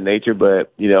things of that nature.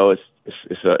 But,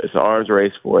 it's an arms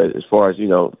race for it as far as,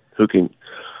 who can,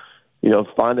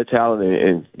 find the talent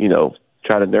and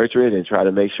try to nurture it and try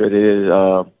to make sure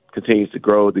that it continues to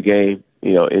grow the game,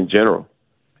 in general.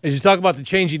 As you talk about the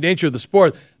changing nature of the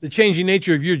sport, the changing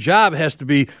nature of your job has to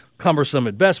be cumbersome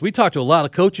at best. We talk to a lot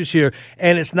of coaches here,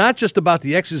 and it's not just about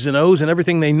the X's and O's and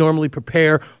everything they normally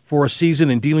prepare for a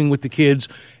season and dealing with the kids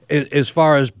as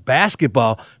far as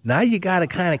basketball. Now you got to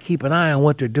kind of keep an eye on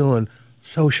what they're doing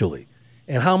socially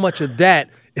and how much of that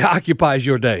occupies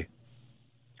your day.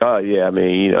 Yeah, I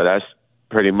mean, that's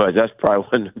probably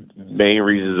one of the main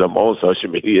reasons I'm on social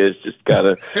media, is just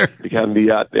to kind of be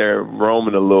out there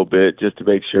roaming a little bit just to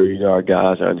make sure, our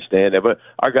guys understand that. But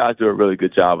our guys do a really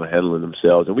good job of handling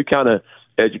themselves, and we kind of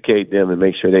educate them and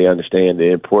make sure they understand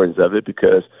the importance of it,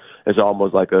 because it's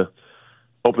almost like a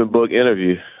open book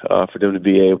interview for people to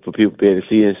be able to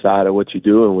see inside of what you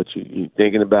do and what you're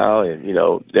thinking about. And,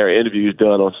 there are interviews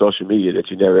done on social media that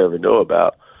you never ever know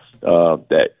about.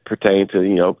 That pertain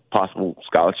to, possible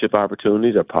scholarship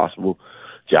opportunities or possible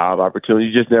job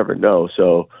opportunities. You just never know.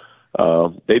 So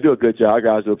they do a good job. Our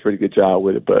guys do a pretty good job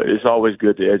with it. But it's always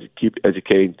good to keep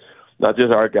educating not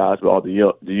just our guys, but all the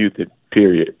youth,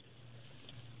 period.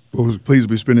 Well, we're pleased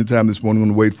to be spending time this morning on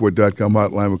the waitforit.com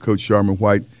hotline with Coach Sharman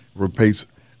White for Pace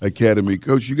Academy.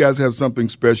 Coach, you guys have something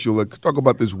special. Let's talk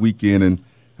about this weekend and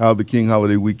how the King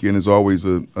Holiday Weekend is always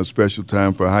a special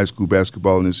time for high school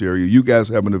basketball in this area. You guys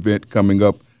have an event coming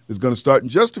up. It's going to start in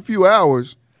just a few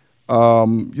hours.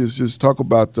 Just talk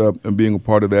about being a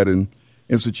part of that, and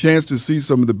it's a chance to see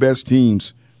some of the best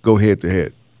teams go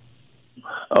head-to-head.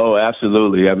 Oh,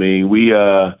 absolutely. I mean, we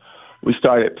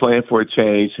started Playing for a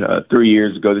Change 3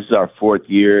 years ago. This is our 4th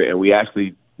year, and we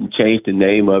actually changed the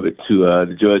name of it to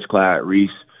the Judge Clyde Reese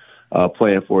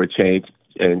Playing for a Change.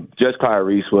 And Judge Clyde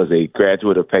Reese was a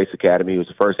graduate of Pace Academy. He was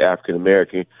the first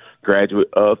African-American graduate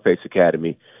of Pace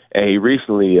Academy. And he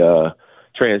recently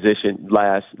transitioned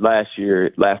last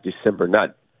December,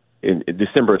 not in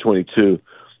December of 22.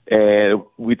 And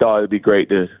we thought it would be great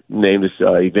to name this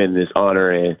event in his honor.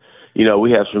 And,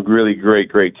 we have some really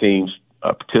great teams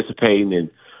participating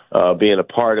and being a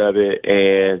part of it.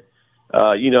 And,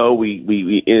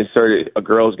 we inserted a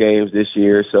girls' games this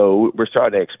year, so we're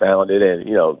starting to expound it. And,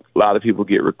 a lot of people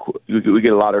we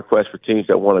get a lot of requests for teams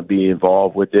that want to be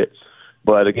involved with it.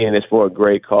 But, again, it's for a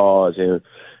great cause. And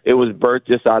it was birthed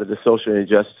just out of the social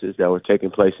injustices that were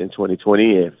taking place in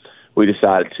 2020. And we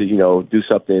decided to, do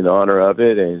something in honor of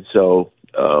it. And so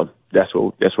that's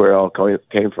where it all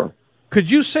came from.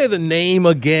 Could you say the name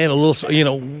again, a little,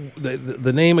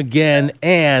 the name again,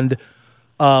 and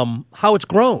how it's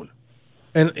grown?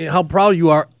 And how proud you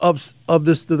are of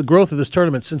this, the growth of this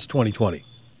tournament since 2020.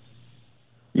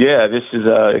 Yeah, this is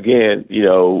again,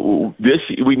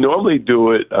 we normally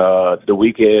do it the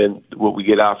weekend what we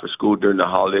get out for school during the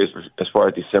holidays as far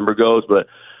as December goes. But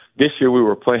this year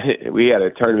we had a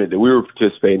tournament that we were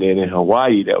participating in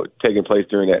Hawaii that was taking place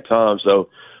during that time. So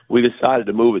we decided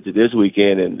to move it to this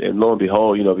weekend, and lo and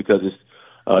behold, because it's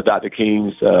Dr.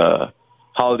 King's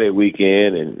holiday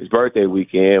weekend and his birthday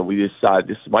weekend, we decided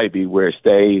this might be where it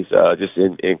stays, just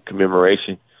in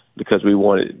commemoration, because we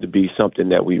wanted it to be something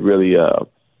that we really,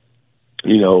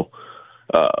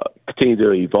 continue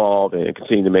to evolve and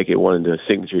continue to make it one of the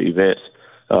signature events,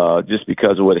 just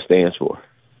because of what it stands for.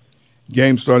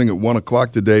 Game starting at 1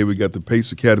 o'clock today. We got the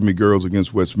Pace Academy girls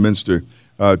against Westminster.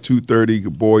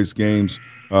 2:30 boys games.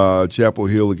 Chapel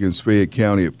Hill against Fayette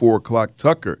County at 4 o'clock.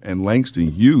 Tucker and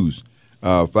Langston Hughes.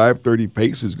 5:30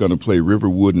 Pace is going to play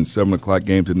Riverwood, and 7 o'clock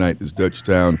game tonight is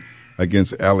Dutchtown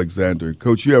against Alexander.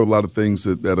 Coach, you have a lot of things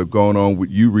that have gone on with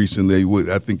you recently.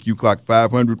 I think you clocked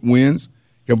 500 wins.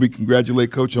 Can we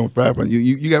congratulate Coach on 500?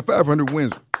 You got 500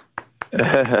 wins.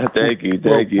 Thank you.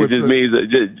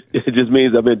 It just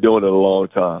means I've been doing it a long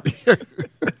time.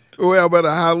 Well, but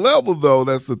at a high level, though,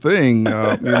 that's the thing.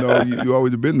 You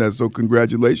always have been that, so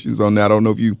congratulations on that. I don't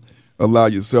know if you allow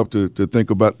yourself to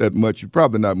think about that much. You're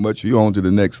probably not much. You're on to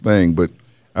the next thing, but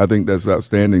I think that's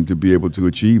outstanding to be able to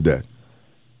achieve that.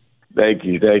 Thank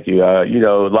you.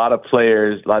 A lot of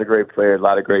players, a lot of great players, a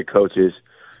lot of great coaches,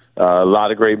 a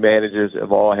lot of great managers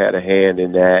have all had a hand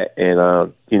in that,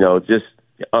 and just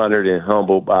honored and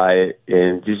humbled by it,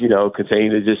 and just continue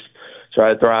to just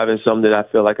try to thrive in something that I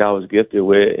feel like I was gifted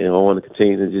with, and I want to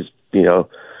continue to just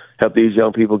help these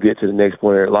young people get to the next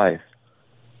point of their life.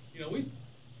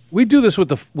 We do this with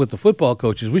the football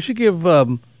coaches. We should give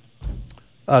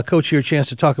Coach here a chance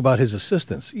to talk about his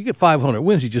assistants. You get 500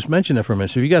 wins. You just mentioned that for a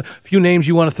minute. So you got a few names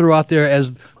you want to throw out there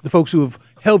as the folks who have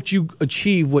helped you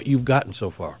achieve what you've gotten so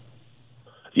far.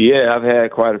 Yeah, I've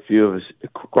had quite a few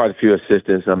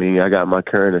assistants. I mean, I got my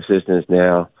current assistants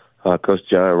now, Coach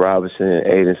John Robinson and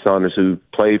Aiden Saunders, who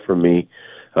played for me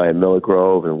at Miller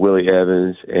Grove, and Willie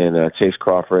Evans and Chase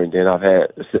Crawford. And then I've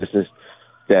had assistants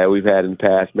that we've had in the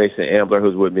past, Mason Ambler,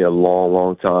 who's with me a long,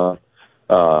 long time,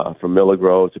 from Miller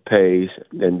Grove to Pace,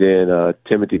 and then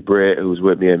Timothy Brett, who's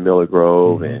with me at Miller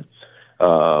Grove, and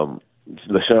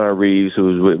LaShawn Reeves,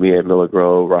 who's with me at Miller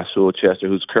Grove, Rasul Chester,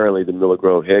 who's currently the Miller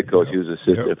Grove head coach, he was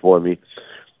assistant for me,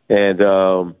 and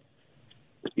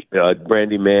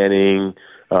Brandy Manning.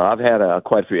 I've had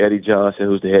quite a few. Eddie Johnson,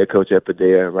 who's the head coach at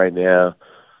Padilla right now.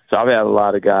 So I've had a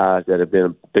lot of guys that have been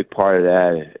a big part of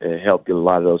that and helped get a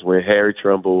lot of those wins. Harry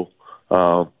Trimble,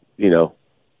 I've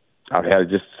had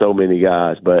just so many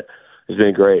guys, but it's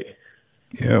been great.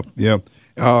 Yeah.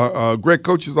 Greg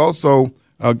Coach is also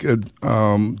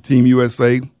Team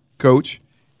USA coach,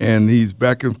 and he's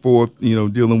back and forth,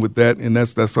 dealing with that, and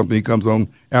that's something he comes on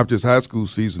after his high school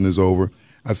season is over.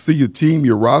 I see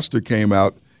your roster came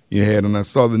out you had, and I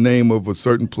saw the name of a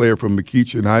certain player from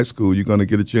McEachin High School. You're going to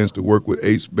get a chance to work with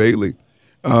Ace Bailey.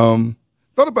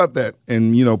 Thought about that,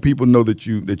 and people know that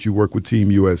you work with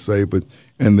Team USA, but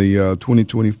in the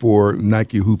 2024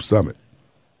 Nike Hoop Summit.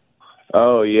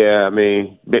 Oh yeah, I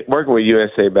mean, working with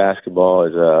USA Basketball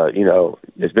is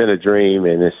it's been a dream,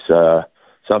 and it's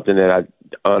something that I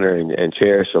honor and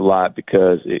cherish a lot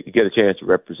because you get a chance to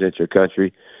represent your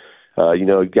country.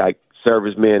 You got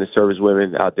servicemen and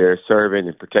servicewomen out there serving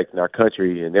and protecting our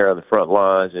country, and they're on the front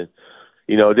lines. And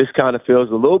this kind of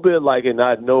feels a little bit like, and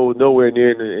not nowhere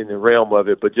near in the realm of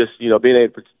it, but just being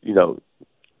able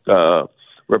to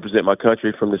represent my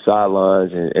country from the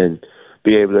sidelines and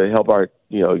be able to help our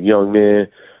young men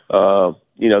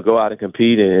go out and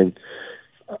compete and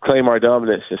claim our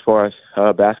dominance as far as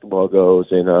basketball goes.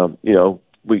 And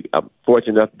I'm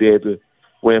fortunate enough to be able to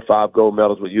win 5 gold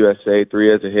medals with USA,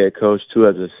 3 as a head coach, 2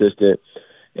 as an assistant,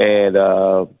 and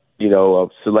I'm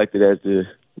selected as the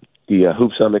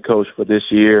Hoop Summit coach for this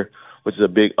year, which is a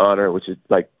big honor, which is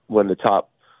like one of the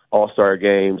top all-star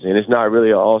games. And it's not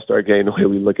really an all-star game the way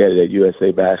we look at it at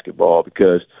USA Basketball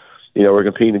because, we're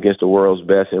competing against the world's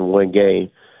best in one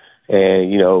game.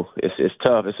 And, it's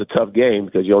tough. It's a tough game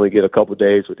because you only get a couple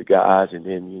days with the guys, and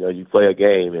then, you play a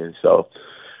game. And so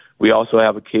we also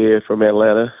have a kid from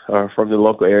Atlanta, or from the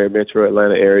local area, Metro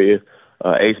Atlanta area,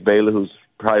 Ace Bailey, who's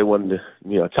probably one of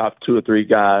the top 2 or 3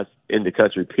 guys in the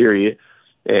country, period.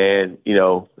 And,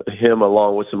 him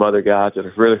along with some other guys that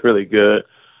are really, really good.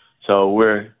 So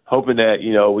we're hoping that,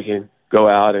 we can go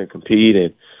out and compete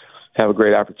and have a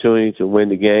great opportunity to win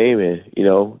the game and,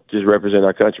 just represent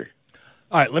our country.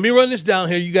 All right, let me run this down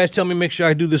here. You guys tell me, make sure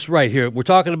I do this right here. We're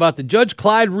talking about the Judge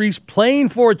Clyde Reese Playing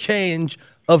for a Change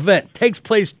event. Takes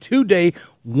place today,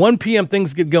 1 p.m.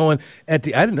 Things get going at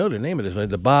I didn't know the name of this,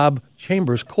 the Bob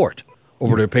Chambers Court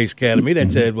over there at Pace Academy.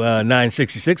 That's at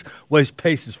 966 West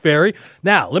Pace's Ferry.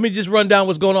 Now, let me just run down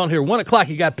what's going on here. 1 o'clock,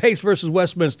 you got Pace versus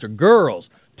Westminster, girls.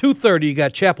 2:30, you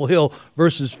got Chapel Hill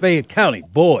versus Fayette County,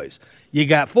 boys. You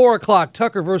got 4 o'clock,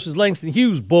 Tucker versus Langston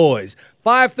Hughes, boys.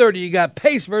 5:30, you got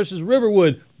Pace versus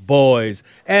Riverwood, boys.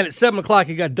 And at 7 o'clock,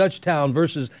 you got Dutchtown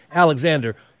versus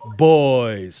Alexander,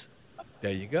 boys.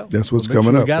 There you go. That's what's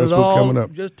coming up. That's what's coming up.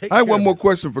 I have one more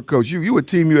question for Coach. You at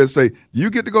Team USA. Do you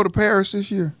get to go to Paris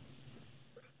this year?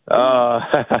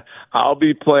 I'll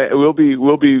be playing. We'll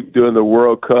be doing the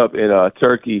World Cup in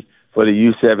Turkey for the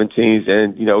U17s,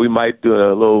 and we might do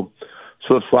a little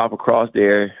swift swap across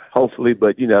there, hopefully.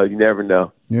 But you never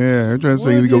know. Yeah, I'm trying to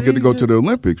say we get to go to the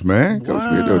Olympics, man.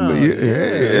 Wow. Coach,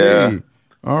 yeah.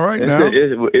 All right, now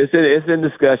it's in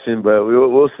discussion, but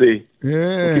we'll see.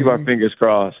 Yeah, we'll keep our fingers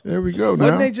crossed. There we go. Now,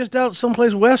 wasn't they just out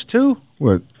someplace west too?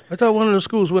 What? I thought one of the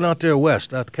schools went out there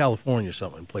west, out to California or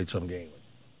something, and played some game.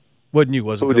 Wasn't you?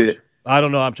 Was it? Who did? I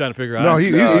don't know. I'm trying to figure out. No,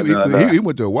 he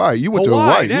went to Hawaii. You went to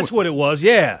Hawaii. That's what it was.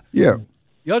 Yeah. Yeah.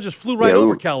 Y'all just flew right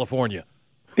over California.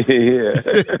 Yeah.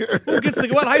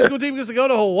 What high school team gets to go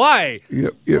to Hawaii?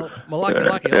 Yep.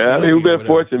 Malaki. Yeah, I mean, we've been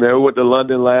fortunate, man. We went to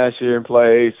London last year and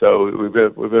played, so we've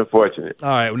been fortunate. All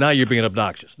right, well, now you're being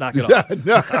obnoxious. Knock it off.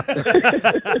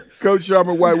 Coach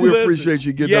Sharman White, we appreciate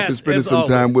you getting up and spending some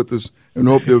time with us, and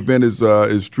hope the event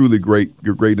is truly great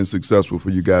and successful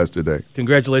for you guys today.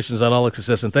 Congratulations on all the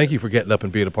success, and thank you for getting up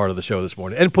and being a part of the show this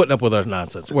morning and putting up with our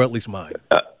nonsense, or at least mine.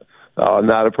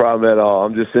 Not a problem at all.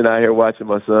 I'm just sitting out here watching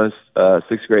my son's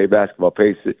sixth grade basketball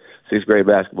team.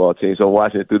 So I'm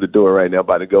watching it through the door right now,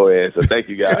 about to go in. So thank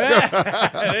you, guys.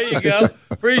 There you go.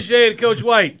 Appreciate it, Coach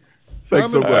White.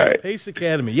 Thanks so much. Right. Pace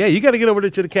Academy. Yeah, you got to get over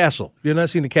to the castle. You've not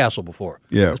seen the castle before.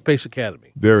 Yeah. It's Pace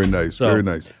Academy. Very nice. Very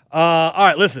nice. All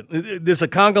right, listen. There's a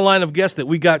conga line of guests that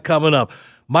we got coming up.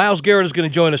 Miles Garrett is going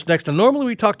to join us next. And normally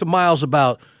we talk to Miles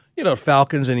about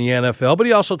Falcons and the NFL, but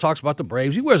he also talks about the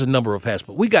Braves. He wears a number of hats.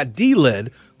 But we got D-Led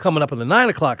coming up in the 9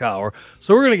 o'clock hour,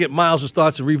 so we're going to get Miles'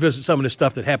 thoughts and revisit some of the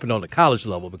stuff that happened on the college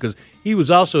level, because he was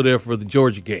also there for the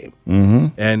Georgia game,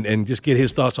 and just get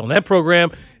his thoughts on that program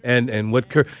and what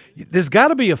there's got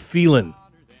to be a feeling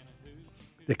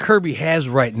that Kirby has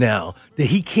right now that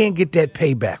he can't get that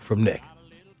payback from Nick.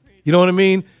 You know what I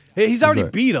mean? He's already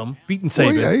beaten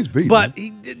Saban. Yeah, he's beaten. But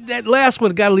that last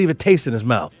one got to leave a taste in his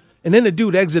mouth. And then the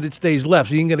dude exited stage left,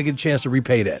 so you ain't going to get a chance to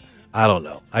repay that. I don't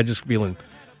know. I just feeling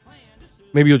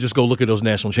maybe you'll just go look at those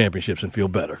national championships and feel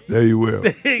better. There you will.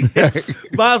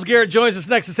 Miles Garrett joins us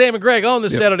next to Sam and Greg on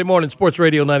this Saturday morning, Sports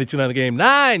Radio 92.9 The Game,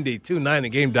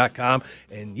 92.9thegame.com.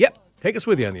 And, take us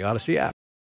with you on the Odyssey app.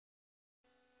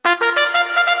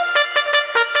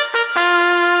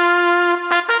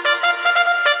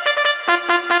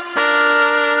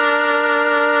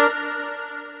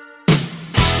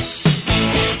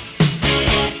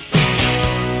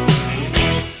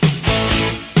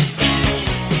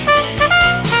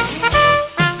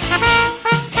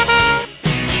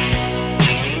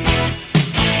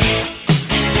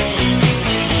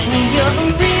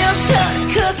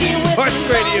 Sports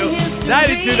Radio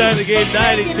 92.9 The Game,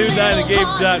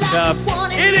 92.9thegame.com.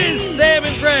 It is Sam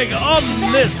and Greg on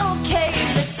this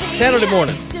Saturday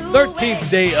morning, 13th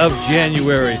day of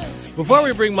January. Before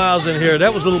we bring Miles in here,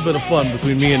 that was a little bit of fun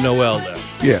between me and Noel there.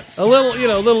 Yes. A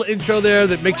little intro there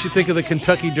that makes you think of the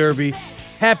Kentucky Derby.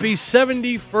 Happy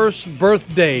 71st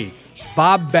birthday,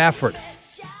 Bob Baffert.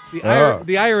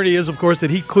 The irony is, of course,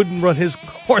 that he couldn't run his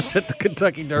course at the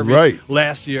Kentucky Derby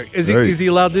last year. Is he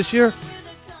allowed this year?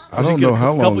 I don't know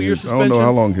how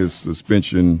long his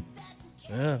suspension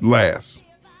lasts.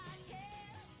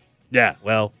 Yeah,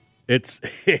 well, it's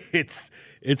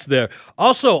there.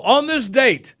 Also, on this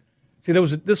date, see,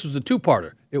 this was a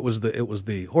two-parter. It was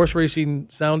the horse racing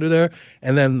sounder there,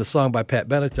 and then the song by Pat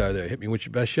Benatar there, "Hit Me With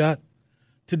Your Best Shot."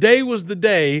 Today was the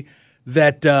day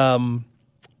that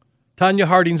Tanya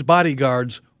Harding's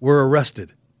bodyguards were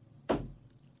arrested.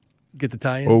 Get the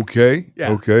tie-in? Okay.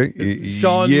 Yeah. Okay.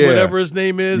 Sean, whatever his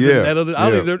name is. Yeah. And that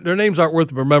other, their names aren't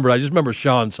worth remembering. I just remember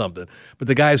Sean something. But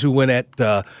the guys who went at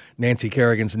Nancy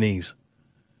Kerrigan's knees,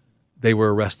 they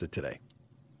were arrested today.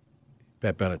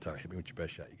 Pat Benatar, hit me with your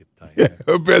best shot. You get the tie-in.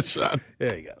 Yeah, best shot.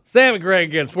 There you go. Sam and Greg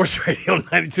again, Sports Radio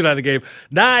 92.9 The Game,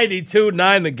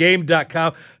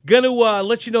 92.9thegame.com. Going to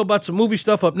let you know about some movie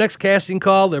stuff up next. Casting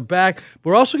Call, they're back.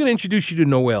 We're also going to introduce you to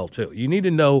Noelle, too. You need to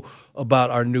know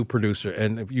about our new producer.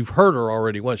 And if you've heard her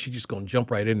already once, she's just going to jump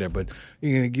right in there. But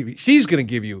she's going to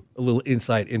give you a little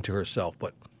insight into herself.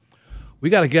 But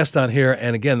we got a guest on here,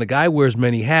 and again, the guy wears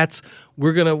many hats.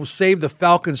 We're going to save the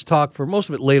Falcons talk for most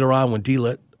of it later on when D.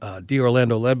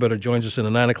 Orlando Ledbetter joins us in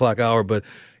the 9 o'clock hour. But,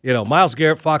 Miles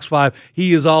Garrett, Fox 5,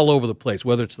 he is all over the place,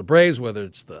 whether it's the Braves, whether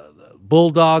it's the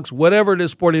Bulldogs, whatever it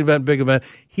is, sporting event, big event,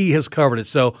 he has covered it.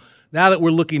 So now that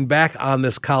we're looking back on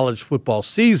this college football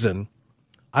season,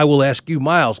 I will ask you,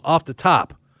 Miles, off the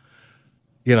top,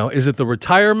 is it the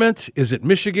retirement? Is it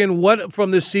Michigan? What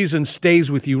from this season stays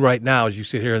with you right now as you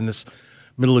sit here in this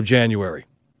middle of January?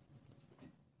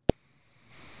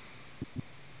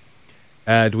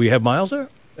 Do we have Miles there?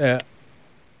 Yeah.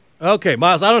 Okay,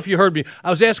 Miles, I don't know if you heard me. I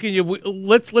was asking you,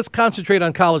 let's concentrate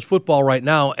on college football right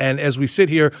now. And as we sit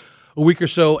here a week or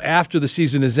so after the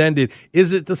season has ended,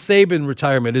 is it the Saban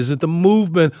retirement? Is it the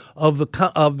movement of the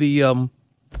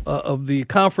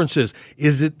conferences?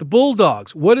 Is it the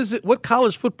Bulldogs? What is it? What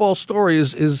college football story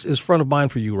is front of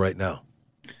mind for you right now?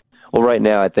 Well, right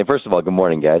now, I think, first of all, good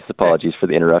morning, guys. Apologies for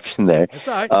the interruption there. That's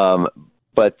all right.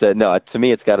 But no, to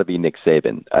me, it's got to be Nick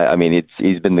Saban. I mean,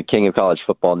 he's been the king of college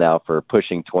football now for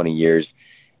pushing 20 years.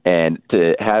 And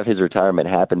to have his retirement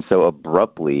happen so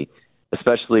abruptly,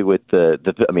 especially with we're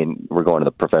going to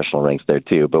the professional ranks there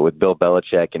too, but with Bill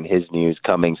Belichick and his news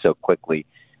coming so quickly,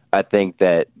 I think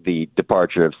that the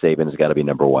departure of Saban has got to be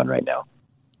number one right now.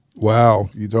 Wow,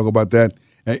 you talk about that.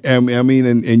 I mean,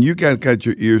 and you got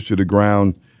your ears to the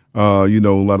ground. A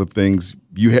lot of things.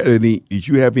 Did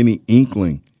you have any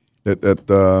inkling that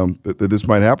this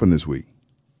might happen this week?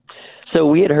 So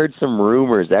we had heard some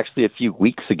rumors actually a few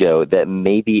weeks ago that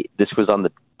maybe this was on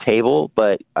the table,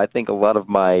 but I think a lot of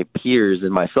my peers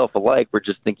and myself alike were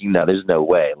just thinking, no, there's no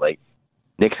way. Like,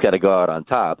 Nick's got to go out on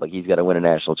top. Like, he's got to win a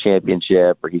national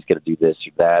championship or he's got to do this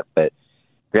or that. But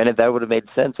granted, that would have made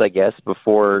sense, I guess,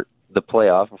 before the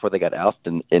playoff, before they got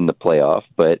ousted in the playoff.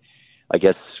 But I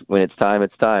guess when it's time,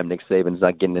 it's time. Nick Saban's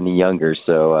not getting any younger.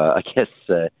 So I guess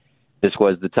this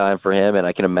was the time for him. And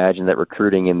I can imagine that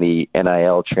recruiting in the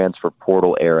NIL transfer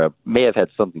portal era may have had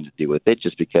something to do with it,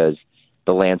 just because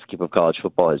the landscape of college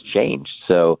football has changed.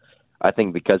 So I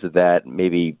think because of that,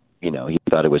 maybe, he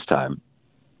thought it was time.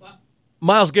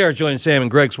 Miles Garrett joining Sam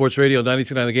and Greg, Sports Radio,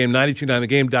 92.9 The Game,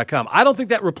 92.9thegame.com. I don't think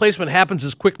that replacement happens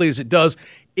as quickly as it does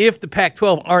if the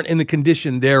Pac-12 aren't in the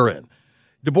condition they're in.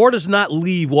 DeBoer does not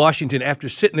leave Washington after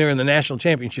sitting there in the national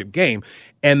championship game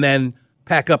and then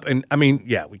pack up. And, we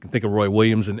can think of Roy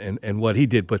Williams and what he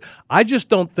did, but I just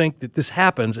don't think that this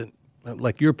happens, and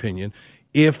like your opinion,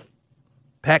 if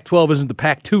Pac-12 isn't the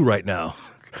Pac-2 right now,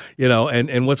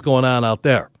 and what's going on out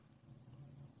there.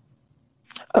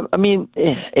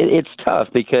 It's tough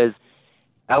because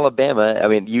Alabama,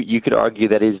 you could argue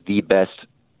that is the best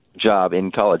job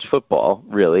in college football,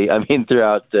 really.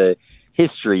 Throughout the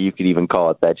history, you could even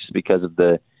call it that, just because of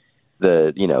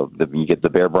you get the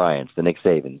Bear Bryants, the Nick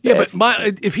Sabans. Yeah,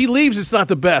 but if he leaves, it's not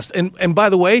the best. And by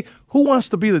the way, who wants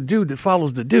to be the dude that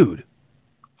follows the dude?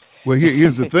 Well,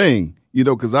 here's the thing,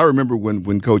 because I remember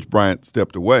when Coach Bryant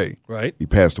stepped away, right? He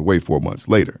passed away 4 months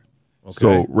later. Okay.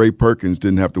 So Ray Perkins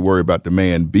didn't have to worry about the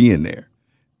man being there.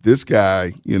 This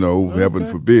guy, heaven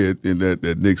forbid, and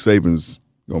that Nick Saban's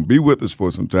going to be with us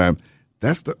for some time.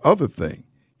 That's the other thing.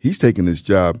 He's taking this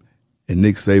job, and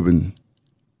Nick Saban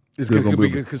is going to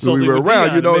be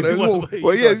around. He's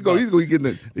going to be getting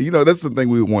it. That's the thing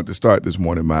we want to start this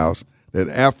morning, Miles. That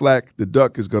Aflac, the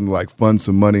duck, is going to fund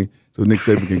some money so Nick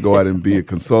Saban can go out and be a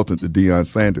consultant to Deion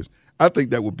Sanders. I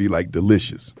think that would be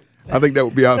delicious. I think that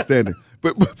would be outstanding.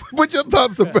 But your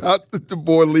thoughts about the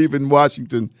boy leaving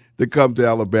Washington to come to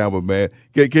Alabama, man?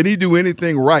 Can he do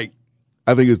anything right?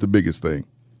 I think it's the biggest thing.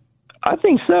 I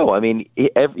think so.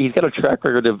 He's got a track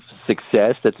record of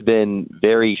success that's been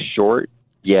very short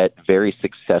yet very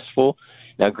successful.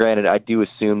 Now, granted, I do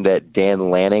assume that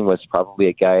Dan Lanning was probably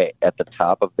a guy at the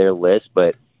top of their list,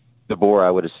 but DeBoer,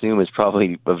 I would assume, is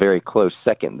probably a very close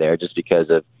second there, just because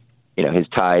of his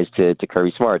ties to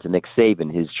Kirby Smart, to Nick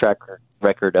Saban, his track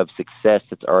record of success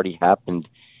that's already happened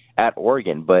at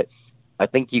Oregon. But I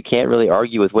think you can't really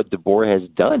argue with what DeBoer has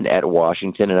done at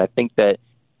Washington, and I think that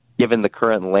given the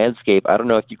current landscape, I don't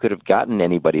know if you could have gotten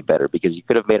anybody better, because you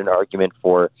could have made an argument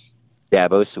for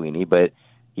Dabo Swinney, but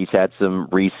he's had some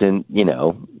recent,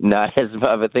 not as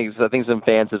much. I think some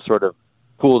fans have sort of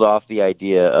cooled off the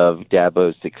idea of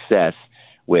Dabo's success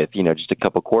with, just a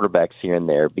couple quarterbacks here and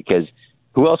there, because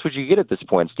who else would you get at this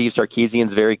point? Steve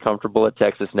Sarkisian's very comfortable at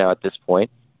Texas now at this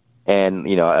point. And,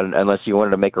 unless you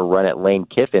wanted to make a run at Lane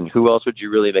Kiffin, who else would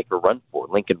you really make a run for?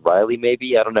 Lincoln Riley,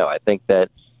 maybe? I don't know. I think that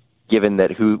given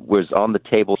that who was on the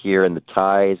table here and the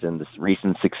ties and this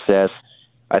recent success,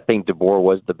 I think DeBoer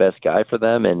was the best guy for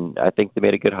them, and I think they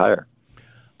made a good hire.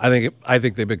 I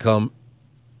think they become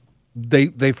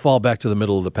they fall back to the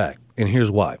middle of the pack, and here's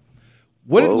why.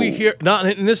 What did we hear? Now,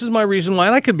 and this is my reason why,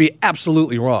 and I could be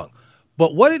absolutely wrong.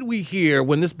 But what did we hear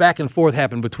when this back and forth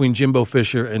happened between Jimbo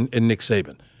Fisher and Nick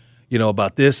Saban?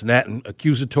 About this and that, and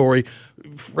accusatory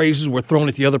phrases were thrown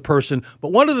at the other person.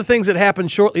 But one of the things that happened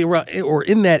shortly around, or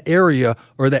in that area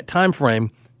or that time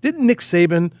frame, didn't Nick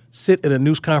Saban sit at a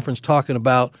news conference talking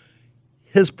about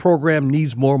his program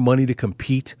needs more money to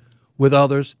compete with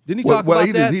others? Didn't he talk about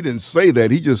that? He didn't say that.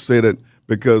 He just said it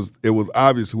because it was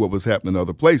obvious what was happening in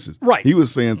other places. Right. He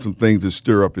was saying some things to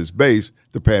stir up his base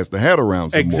to pass the hat around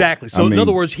some more. Exactly. So in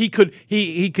other words, he could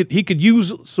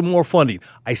use some more funding.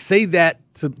 I say that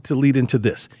to lead into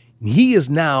this. He is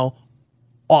now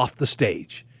off the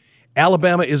stage.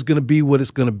 Alabama is going to be what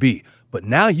it's going to be. But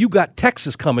now you got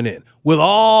Texas coming in with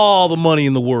all the money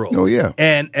in the world. Oh, yeah.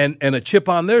 And a chip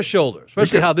on their shoulder,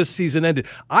 especially how this season ended.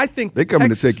 I think they're coming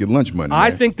to take your lunch money.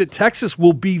 I think that Texas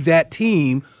will be that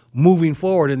team moving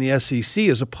forward in the SEC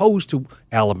as opposed to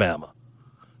Alabama.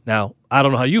 Now, I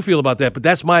don't know how you feel about that, but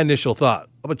that's my initial thought. How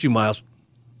about you, Miles?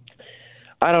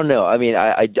 I don't know.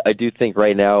 I do think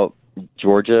right now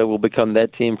Georgia will become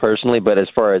that team personally, but as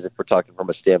far as if we're talking from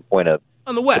a standpoint of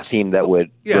on the West, a team that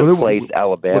would replace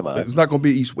Alabama. It's not going to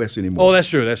be East-West anymore. Oh, that's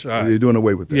true. That's right. They're doing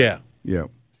away with that. Yeah.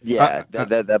 Yeah,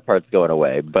 that part's going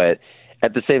away. But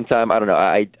at the same time, I don't know.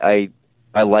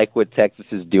 I like what Texas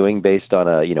is doing based on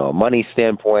a money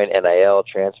standpoint, NIL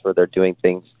transfer. They're doing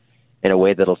things in a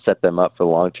way that'll set them up for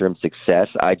long-term success.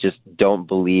 I just don't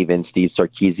believe in Steve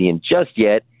Sarkisian just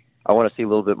yet. I want to see a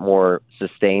little bit more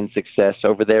sustained success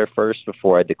over there first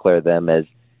before I declare them as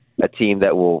a team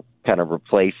that will kind of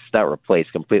not replace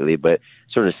completely, but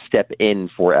sort of step in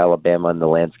for Alabama in the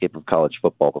landscape of college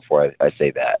football before I say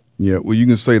that. Yeah, well, you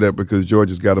can say that because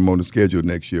Georgia's got them on the schedule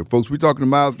next year. Folks, we're talking to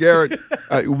Miles Garrett.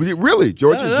 Really,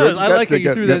 Georgia's I like how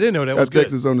you threw that in there. That was good.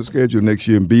 Texas on the schedule next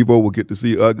year, and Bevo will get to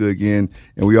see Uga again,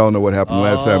 and we all know what happened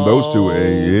last time those two.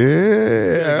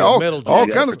 All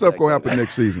kind of stuff going to happen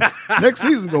next season. Next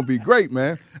season's going to be great,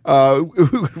 man.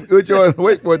 We're joined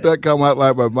Wait for It.com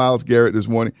hotline by Miles Garrett this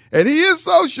morning. And he is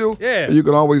social. Yeah. You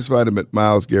can always find him at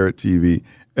Miles Garrett TV,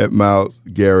 at Miles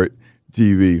Garrett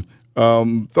TV.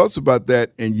 Thoughts about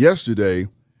that? And yesterday,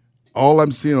 all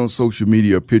I'm seeing on social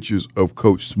media are pictures of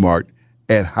Coach Smart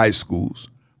at high schools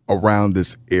around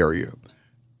this area.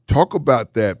 Talk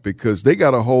about that, because they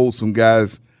got to hold some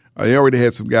guys. They already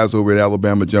had some guys over at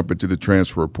Alabama jump into the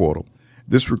transfer portal.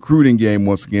 This recruiting game,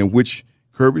 once again, which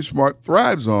Kirby Smart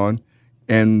thrives on,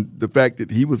 and the fact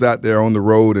that he was out there on the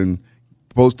road and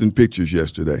posting pictures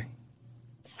yesterday.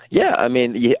 Yeah, I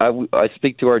mean, I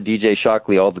speak to our DJ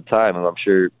Shockley all the time, and I'm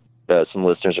sure some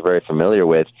listeners are very familiar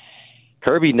with.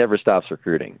 Kirby never stops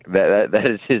recruiting. That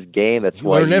is his game. That's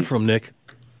why. Learned that from Nick.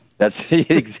 That's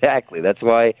exactly. That's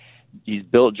why he's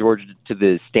built Georgia to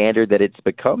the standard that it's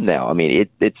become now. I mean,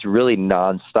 it's really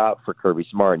nonstop for Kirby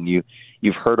Smart, and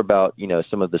you've heard about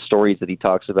some of the stories that he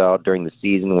talks about during the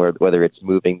season, whether it's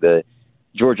moving the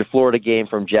Georgia-Florida game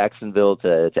from Jacksonville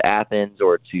to Athens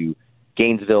or to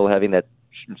Gainesville, having that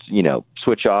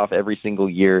switch off every single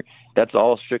year. That's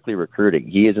all strictly recruiting.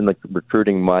 He is in the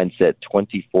recruiting mindset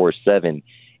 24/7,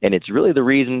 and it's really the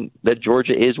reason that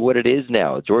Georgia is what it is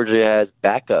now. Georgia has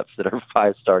backups that are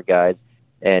 5-star guys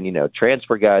and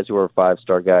transfer guys who are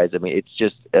 5-star guys. I mean, it's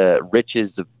just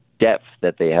riches of depth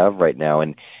that they have right now,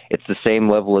 and it's the same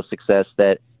level of success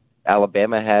that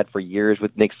Alabama had for years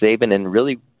with Nick Saban, and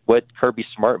really what Kirby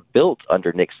Smart built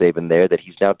under Nick Saban there that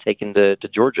he's now taken to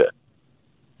Georgia.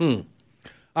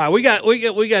 All right, we got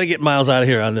to get Miles out of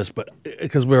here on this, but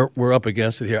because we're up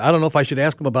against it here. I don't know if I should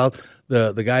ask him about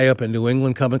the guy up in New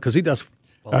England coming, because he does.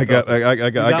 I got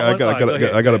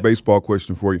a baseball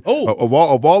question for you. Of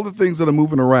all the things that are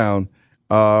moving around,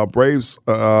 Braves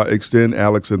extend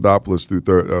Alex Anthopoulos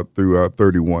through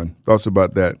 31. Thoughts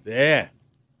about that? Yeah.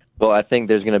 Well, I think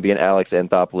there's going to be an Alex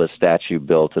Anthopoulos statue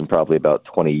built in probably about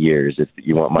 20 years, if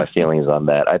you want my feelings on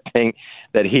that. I think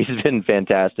that he's been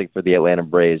fantastic for the Atlanta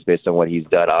Braves based on what he's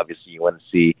done. Obviously, you want to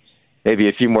see maybe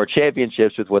a few more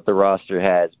championships with what the roster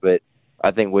has, but I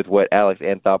think with what Alex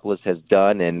Anthopoulos has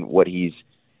done and what he's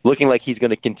looking like he's going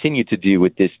to continue to do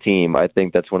with this team, I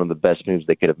think that's one of the best moves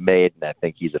they could have made, and I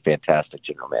think he's a fantastic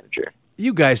general manager.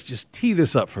 You guys just tee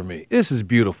this up for me. This is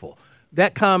beautiful.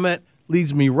 That comment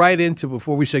leads me right into,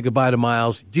 before we say goodbye to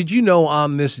Miles, did you know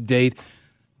on this date,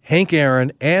 Hank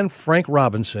Aaron and Frank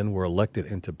Robinson were elected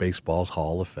into baseball's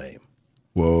Hall of Fame?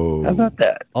 Whoa. How about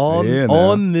that?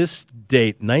 On this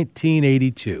date,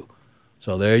 1982.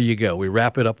 So there you go. We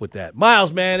wrap it up with that.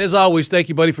 Miles, man, as always, thank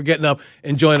you, buddy, for getting up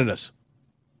and joining us.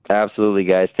 Absolutely,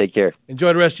 guys. Take care.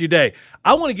 Enjoy the rest of your day.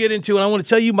 I want to get into, and I want to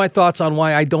tell you my thoughts on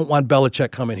why I don't want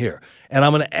Belichick coming here. And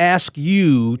I'm going to ask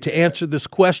you to answer this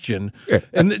question.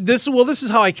 And this is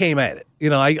how I came at it.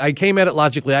 I came at it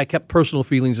logically. I kept personal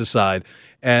feelings aside,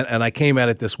 and I came at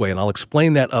it this way. And I'll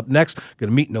explain that up next. Going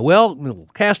to meet Noel, little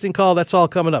casting call. That's all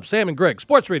coming up. Sam and Greg,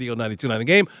 Sports Radio 92.9 The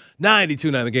Game,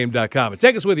 929thegame.com. And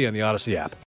take us with you on the Odyssey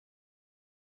app.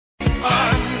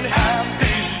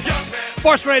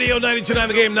 Sports Radio 92.9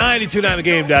 The Game,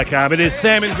 929thegame.com. It is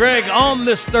Sam and Greg on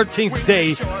this 13th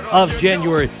day of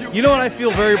January. You know what I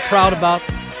feel very proud about?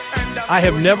 I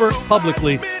have never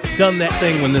publicly done that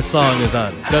thing when this song is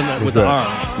on. Done that with the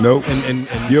arms. Nope. And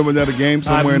you ever done a game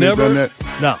somewhere and done that?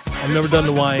 No, I've never done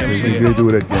the YMCA. They do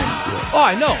it at games. Yeah. Oh,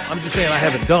 I know. I'm just saying I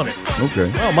haven't done it.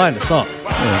 Okay. I don't mind the song.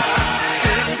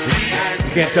 Yeah.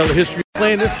 You can't tell the history of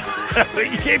playing this.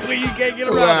 You can't get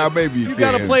around. Well, maybe you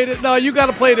got to play it. No, you got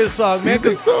to play this song, man. You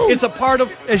think so? It's a part of,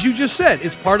 as you just said,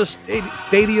 it's part of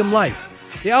stadium life.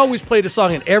 They always play the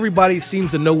song, and everybody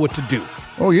seems to know what to do.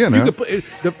 Oh yeah, now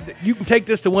you can take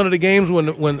this to one of the games when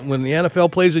the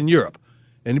NFL plays in Europe,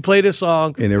 and you play this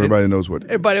song, and everybody knows what.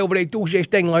 Everybody over there does this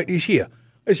thing like this here.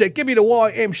 They say, "Give me the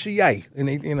YMCA," and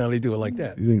they do it like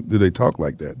that. Do they talk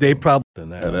like that? They probably done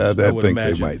that. I think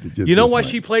imagine. They might. You know why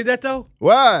she played that though?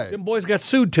 Why? Them boys got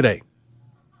sued today.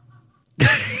 Did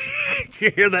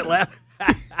you hear that laugh?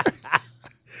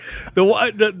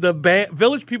 The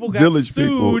Village people got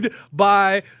sued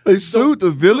by they sued the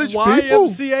Village people.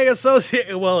 YMCA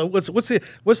Association. Well, what's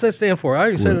that stand for? I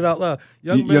already said it out loud.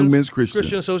 Young Men's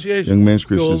Christian Association. Young Men's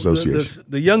Christian Association.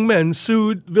 The young men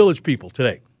sued Village people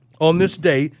today on this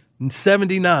day in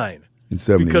 '79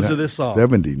 because of this song.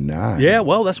 79. Yeah,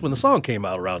 well, that's when the song came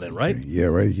out around then, right? Okay. Yeah,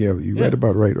 right. Yeah, you right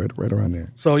about right around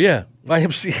there. So yeah,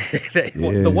 YMCA.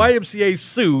 Yeah. The YMCA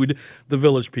sued the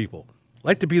Village people.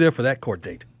 Like to be there for that court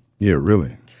date. Yeah, really.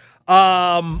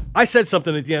 I said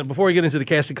something at the end before we get into the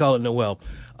Cassie Call It Noel.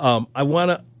 I want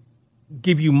to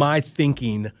give you my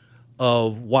thinking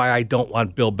of why I don't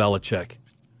want Bill Belichick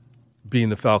being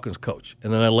the Falcons coach,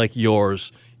 and then I like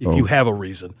yours if you have a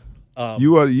reason.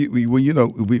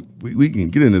 We can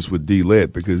get in this with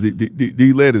D-Led because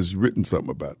D-Led has written something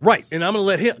about this. Right, and I'm going to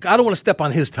let him. I don't want to step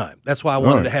on his time. That's why I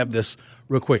wanted to have this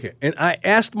real quick. And I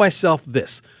asked myself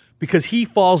this because he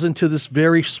falls into this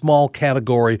very small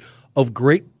category of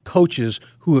great coaches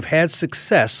who have had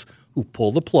success, who've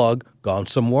pulled the plug, gone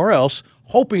somewhere else,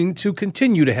 hoping to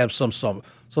continue to have some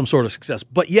sort of success,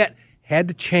 but yet had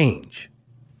to change.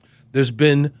 There's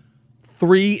been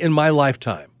 3 in my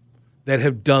lifetime that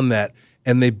have done that,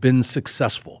 and they've been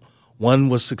successful. One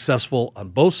was successful on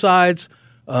both sides.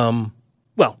 Well,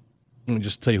 let me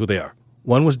just tell you who they are.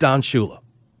 One was Don Shula.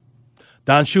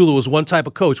 Don Shula was one type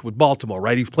of coach with Baltimore,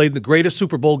 right? He played in the greatest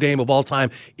Super Bowl game of all time.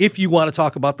 If you want to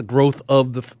talk about the growth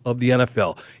of the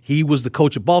NFL, he was the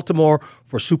coach of Baltimore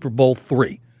for Super Bowl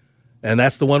III. And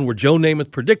that's the one where Joe Namath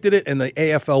predicted it, and the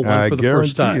AFL won for the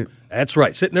first time. That's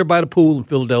right, sitting there by the pool in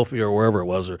Philadelphia or wherever it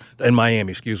was, or in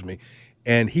Miami, excuse me.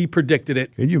 And he predicted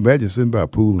it. Can you imagine sitting by a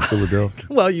pool in Philadelphia?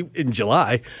 Well, in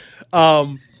July.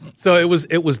 So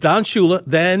it was Don Shula.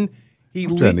 Then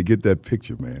I'm trying to get that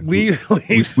picture, man.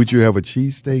 Would you have a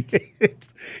cheesesteak? Would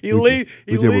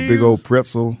you have a big old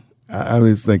pretzel? I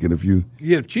was thinking if you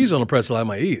have cheese on a pretzel, I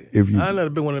might eat it. I've never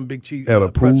been one of them big cheese at a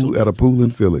pool in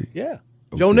Philly. Yeah,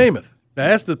 okay. Joe Namath. Now,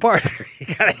 that's the part.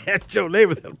 You gotta have Joe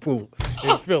Namath at a pool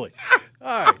in Philly.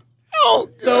 All right.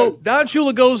 So Don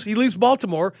Shula goes. He leaves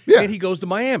Baltimore and he goes to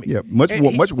Miami. Yeah, much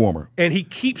warmer. And he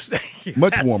keeps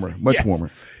much warmer.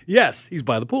 Yes, he's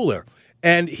by the pool there.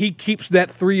 And he keeps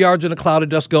that 3 yards in a cloud of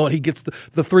dust going. He gets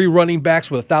the 3 running backs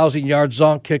with 1,000-yard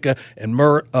Zonk kicker and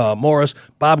Morris.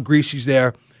 Bob Greasy's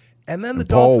there. And then the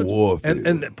Paul Dolphins. Warfield.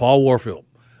 And Paul Warfield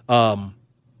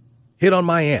hit on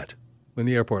my aunt in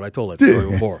the airport. I told that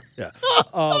story before. Yeah.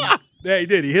 Yeah, he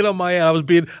did. He hit on my aunt. I was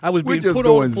being We're just put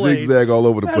going on the plane. zigzag all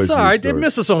over the place. That's all right. They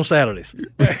miss us on Saturdays.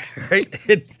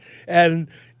 And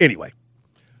anyway,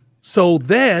 so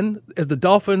then as the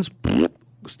Dolphins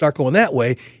start going that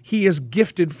way, he is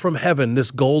gifted from heaven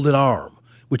this golden arm,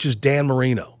 which is Dan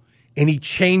Marino. And he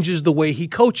changes the way he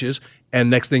coaches. And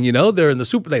next thing you know, they're in the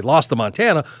Super. They lost to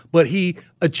Montana, but he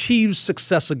achieves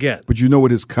success again. But you know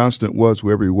what his constant was,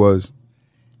 wherever he was?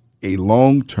 A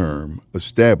long-term,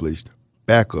 established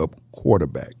backup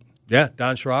quarterback. Yeah,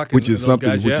 Don Schrock. Which is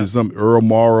something, is some Earl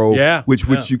Morrow,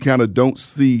 which you kind of don't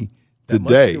see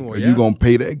today. Are you going to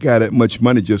pay that guy that much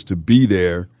money just to be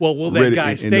there? Well, will that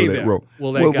guy stay there?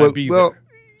 Will that guy be there?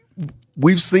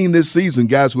 We've seen this season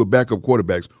guys who are backup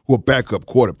quarterbacks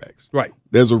Right.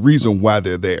 There's a reason why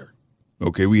they're there.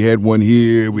 Okay, we had one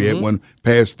here. We had one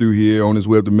pass through here on his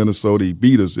way up to Minnesota. He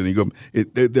beat us, and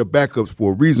they're backups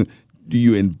for a reason. Do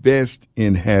you invest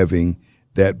in having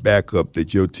that backup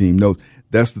that your team knows?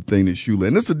 That's the thing that Shula.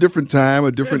 And it's a different time,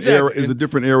 a different era. It's a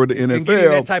different era of the NFL. And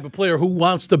getting that type of player who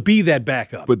wants to be that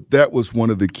backup. But that was one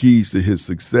of the keys to his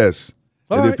success.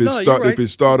 If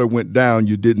his starter went down,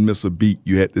 you didn't miss a beat.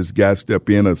 You had this guy step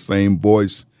in, a same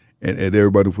voice, and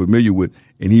everybody familiar with,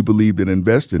 and he believed in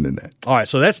investing in that. All right,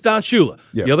 so that's Don Shula.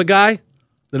 Yeah. The other guy,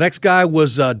 the next guy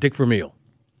was Dick Vermeil.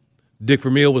 Dick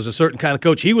Vermeil was a certain kind of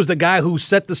coach. He was the guy who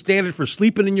set the standard for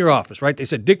sleeping in your office, right? They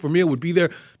said Dick Vermeil would be there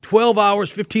 12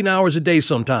 hours, 15 hours a day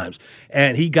sometimes.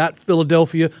 And he got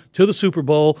Philadelphia to the Super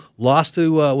Bowl, lost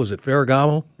to, was it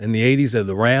Ferragamo in the 80s and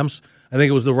the Rams? I think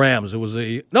it was the Rams. It was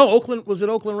Oakland. Was it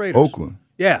Oakland Raiders? Oakland.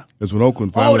 Yeah. That's when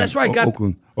Oakland finally. Oh, that's right.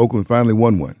 Oakland finally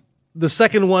won one. The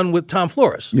second one with Tom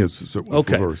Flores. Yes,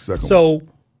 okay. Flores, second so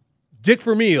Dick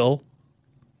Vermeil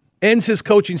ends his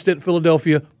coaching stint in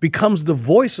Philadelphia, becomes the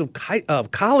voice of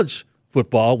college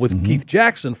football with Keith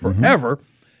Jackson forever,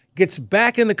 gets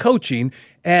back into coaching,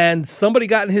 and somebody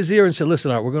got in his ear and said,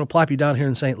 listen, all right, we're going to plop you down here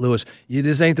in St. Louis.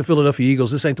 This ain't the Philadelphia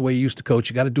Eagles. This ain't the way you used to coach.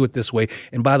 You got to do it this way.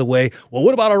 And by the way, well,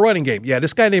 what about our running game? Yeah,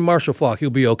 this guy named Marshall Faulk, he'll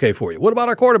be okay for you. What about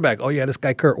our quarterback? Oh, yeah, this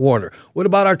guy Kurt Warner. What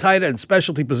about our tight end,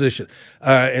 specialty position,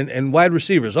 and wide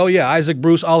receivers? Oh, yeah, Isaac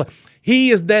Bruce.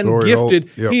 He is then gifted.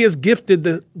 Yep. He is gifted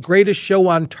the greatest show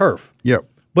on turf. Yep.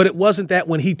 But it wasn't that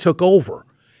when he took over.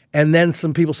 And then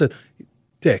some people said,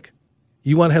 Dick,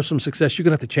 you want to have some success, you're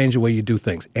going to have to change the way you do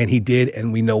things. And he did,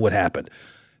 and we know what happened.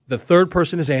 The third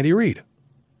person is Andy Reid.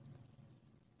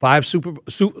 5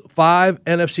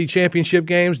 NFC championship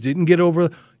games, didn't get over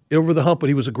the hump, but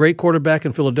he was a great quarterback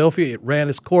in Philadelphia. It ran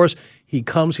its course. He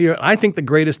comes here. I think the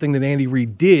greatest thing that Andy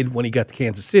Reid did when he got to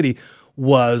Kansas City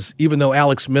was, even though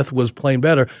Alex Smith was playing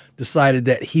better, decided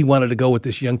that he wanted to go with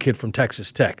this young kid from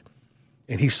Texas Tech.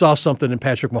 And he saw something in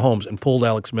Patrick Mahomes and pulled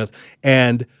Alex Smith.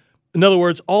 And in other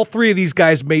words, all three of these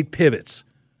guys made pivots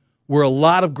where a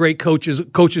lot of great coaches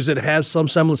that have some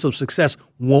semblance of success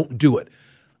won't do it.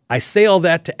 I say all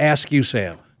that to ask you,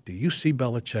 Sam, do you see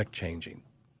Belichick changing?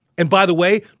 And by the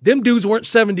way, them dudes weren't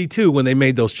 72 when they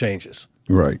made those changes.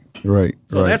 Right.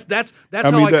 So that's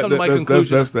how I come to my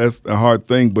conclusion. That's a hard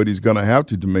thing, but he's going to have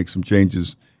to make some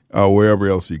changes wherever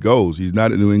else he goes. He's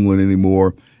not in New England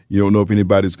anymore. You don't know if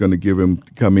anybody's going to give him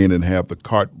to come in and have the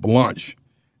carte blanche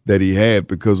that he had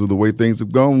because of the way things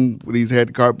have gone. He's had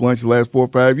the carte blanche the last 4 or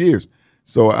 5 years.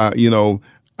 So, I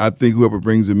think whoever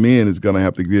brings him in is going to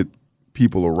have to get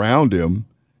people around him,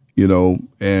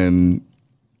 and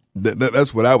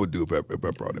that's what I would do if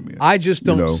I brought him in. I just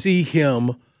don't see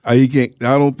him. I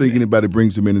don't think anybody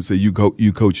brings him in and say, you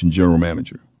coach and general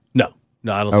manager.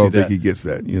 No, I don't see that. I don't think he gets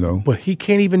that, But he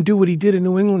can't even do what he did in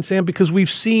New England, Sam, because we've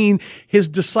seen his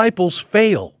disciples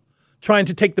fail trying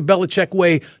to take the Belichick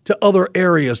way to other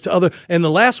areas, and the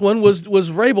last one was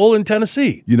Vrabel in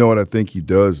Tennessee. You know what I think he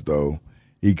does, though?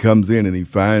 He comes in and he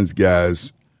finds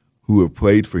guys who have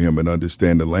played for him and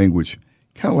understand the language,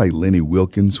 kind of like Lenny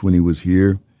Wilkins when he was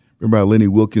here. Remember how Lenny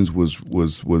Wilkins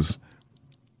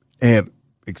had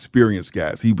experienced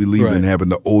guys. He believed in having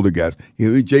the older guys.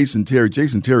 Jason Terry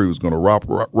was going to rot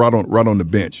on the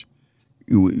bench.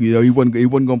 He wasn't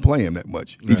going to play him that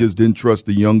much. Right. He just didn't trust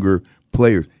the younger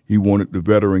players. He wanted the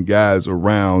veteran guys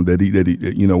around that he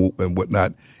and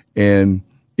whatnot. And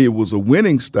it was a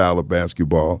winning style of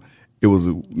basketball. It was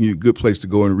a good place to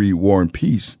go and read War and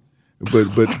Peace.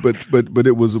 But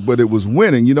it was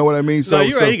winning. You know what I mean? So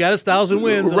you're right. He got his 1,000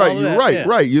 wins. Right.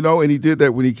 And he did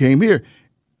that when he came here.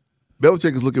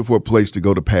 Belichick is looking for a place to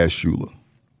go to pass Shula.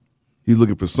 He's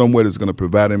looking for somewhere that's going to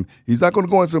provide him. He's not going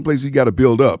to go in some place you got to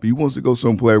build up. He wants to go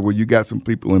somewhere where you got some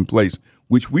people in place,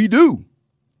 which we do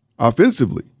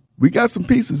offensively. We got some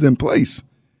pieces in place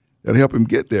that'll help him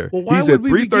get there. Well, he's at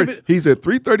 330. He's at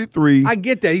 333. I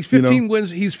get that. He's 15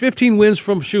 wins. He's 15 wins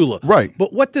from Shula. Right.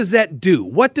 But what does that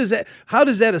do? How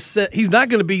does that assess? He's not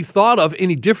going to be thought of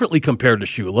any differently compared to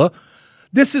Shula.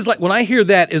 This is like, when I hear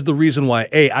that is the reason why,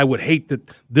 I would hate that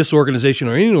this organization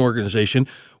or any organization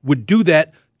would do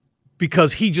that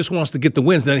because he just wants to get the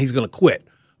wins, then he's going to quit.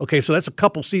 Okay, so that's a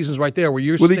couple seasons right there where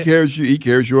you're. Well, he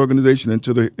carries your organization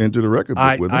into the record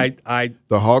book with him.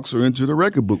 The Hawks are into the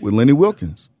record book with Lenny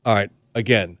Wilkins. All right,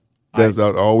 again, that's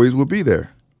always will be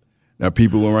there. Now,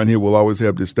 people around here will always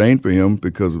have disdain for him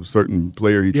because of a certain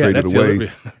player he traded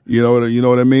away. You know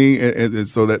what I mean? And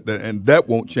so that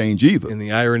won't change either. And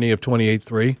the irony of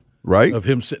 28-3. Right. Of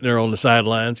him sitting there on the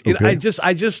sidelines. Okay.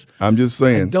 I'm just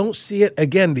saying. I don't see it.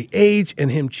 Again, the age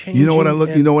and him changing. You know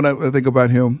what I think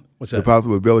about him? What's that? The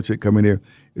possible Belichick coming here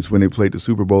is when they played the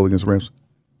Super Bowl against Rams.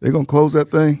 They're gonna close that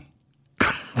thing.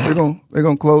 They're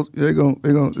gonna close. They're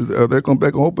gonna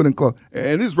back open and close.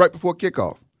 And this is right before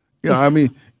kickoff. I mean,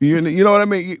 you know what I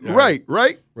mean? Right.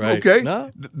 Okay.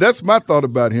 No. That's my thought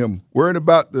about him, worrying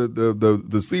about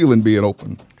the ceiling being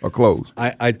open or closed.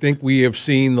 I think we have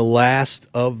seen the last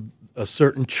of a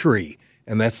certain tree,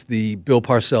 and that's the Bill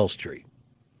Parcells tree.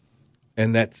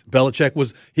 And that's Belichick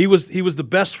was the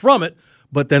best from it,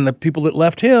 but then the people that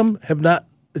left him have not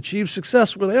achieved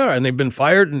success where they are, and they've been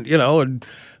fired and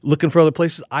looking for other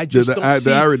places.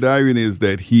 The irony is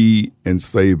that he and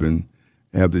Saban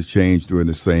have this change during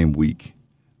the same week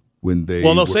when they.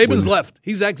 Well, no, Saban's left.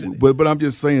 He's exited. But I'm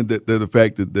just saying that the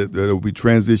fact that there will be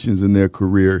transitions in their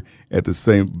career at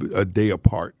a day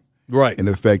apart, right? And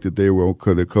the fact that they were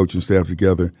their coaching staff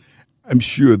together, I'm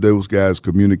sure those guys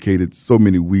communicated so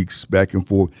many weeks back and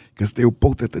forth because they were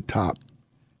both at the top.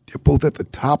 They're both at the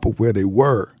top of where they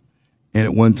were, and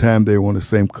at one time they were on the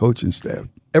same coaching staff.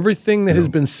 Everything that has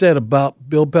been said about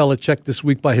Bill Belichick this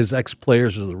week by his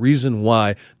ex-players is the reason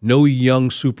why no young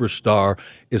superstar,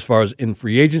 as far as in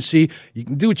free agency, you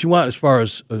can do what you want as far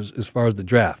as the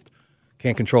draft.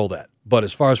 Can't control that. But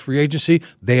as far as free agency,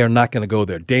 they are not going to go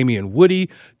there. Damian Woody,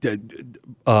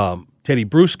 Teddy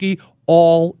Bruschi,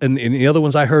 all, and the other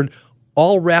ones I heard,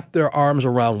 all wrapped their arms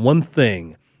around one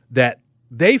thing that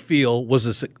they feel was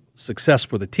a success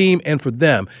for the team and for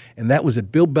them, and that was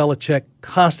that Bill Belichick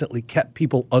constantly kept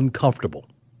people uncomfortable.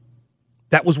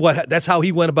 That's how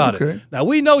he went about it. Now,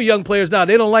 we know young players now,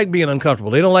 they don't like being uncomfortable.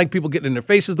 They don't like people getting in their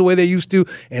faces the way they used to,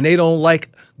 and they don't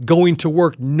like going to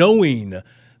work knowing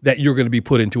that you're going to be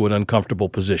put into an uncomfortable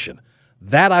position.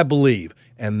 That I believe,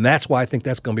 and that's why I think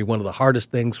that's going to be one of the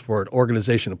hardest things for an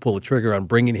organization to pull the trigger on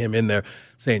bringing him in there,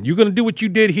 saying, you're going to do what you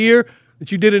did here,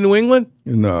 that you did in New England?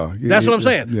 No. That's what I'm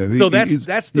saying. Yeah, so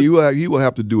that's the... He will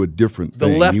have to do a different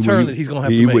thing. The left turn that he's going to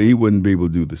have to make. He wouldn't be able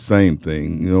to do the same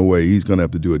thing. No way. He's going to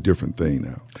have to do a different thing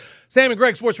now. Sam and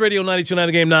Greg, Sports Radio 92.9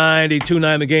 The Game,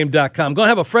 92.9thegame.com. Going to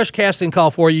have a fresh casting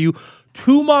call for you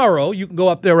tomorrow. You can go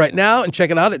up there right now and check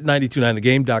it out at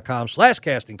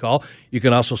 929thegame.com/casting call. You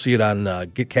can also see it on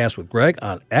Get Cast with Greg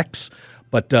on X.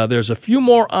 But there's a few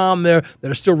more on there that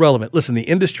are still relevant. Listen, the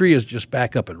industry is just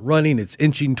back up and running. It's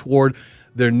inching toward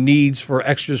their needs for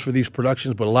extras for these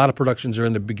productions, but a lot of productions are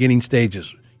in the beginning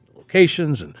stages.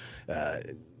 Locations and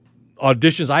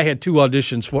auditions. I had 2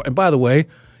 auditions for, and by the way,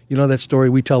 you know that story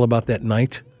we tell about that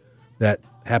night that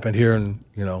happened here and,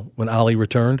 when Ali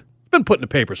returned? Been put in the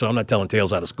paper, so I'm not telling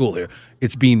tales out of school here.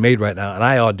 It's being made right now, and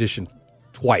I auditioned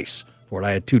twice for it.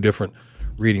 I had 2 different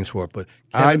readings for it. But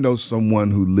I know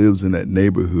someone who lives in that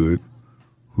neighborhood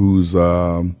who's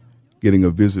getting a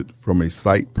visit from a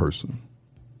site person.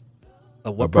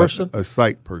 A what person? A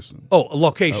site person. Oh, a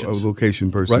location. A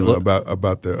location person right.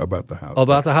 about the house.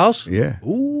 About the house? Yeah.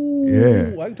 Ooh.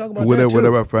 Yeah. I can talk about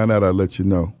whatever I find out, I'll let you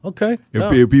know. Okay.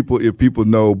 If people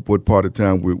know what part of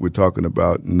town we're talking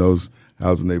about in those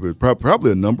housing neighborhoods,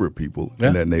 probably a number of people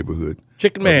in that neighborhood.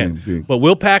 Chicken Man. But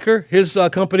Will Packer, his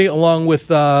company, along with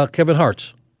Kevin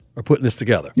Hartz, are putting this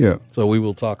together. Yeah. So we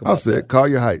will talk about I'll say it. Call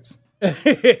your heights.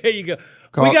 There you go.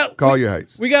 Call your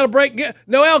heights. We got to break.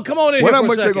 Noel, come on in here how for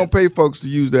much a they're going to pay folks to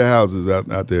use their houses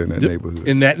out there in that neighborhood?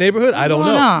 In that neighborhood? I don't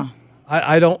know.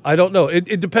 I don't know.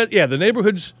 It depends. Yeah, the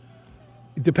neighborhoods,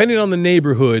 depending on the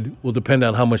neighborhood, will depend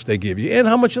on how much they give you and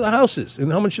how much of the house is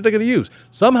and how much are they going to use.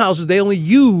 Some houses, they only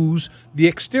use the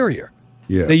exterior.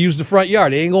 Yeah. They use the front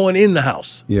yard. They ain't going in the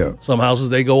house. Yeah. Some houses,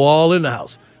 they go all in the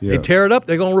house. Yeah. They tear it up,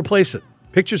 they're going to replace it.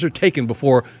 Pictures are taken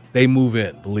before they move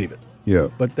in, believe it. Yeah.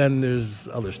 But then there's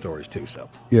other stories too, so.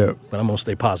 Yeah. But I'm going to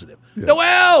stay positive. Yeah.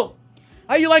 Noel!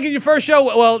 How you liking your first show?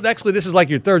 Well, actually, this is like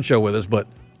your 3rd show with us, but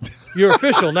you're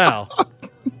official now.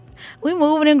 We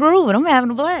moving and grooving. I'm having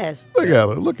a blast. Look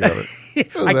at her.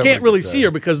 I can't really see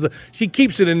her because she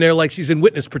keeps it in there like she's in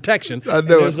witness protection. I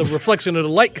know. There's a reflection of the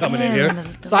light coming in here.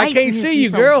 So I can't see you,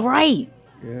 so girl. Bright.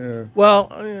 Yeah. Well,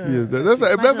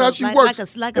 that's how she works.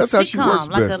 That's how she works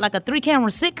best. Like a 3-camera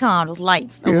sitcom. Those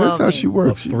lights. Yeah, that's how she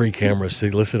works. 3 cameras. See,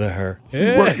 listen to her.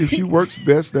 If she works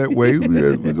best that way,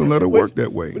 we're gonna let her work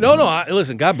that way. No.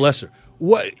 Listen, God bless her.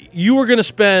 What you were going to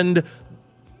spend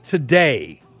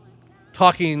today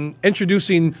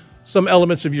introducing some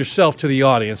elements of yourself to the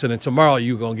audience, and then tomorrow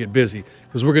you're going to get busy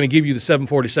because we're going to give you the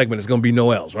 7:40 segment. It's going to be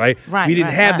Noel's, right? Right. We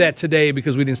didn't have that today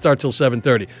because we didn't start till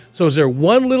 7:30. So is there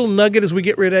one little nugget as we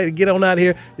get ready to get on out of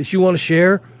here that you want to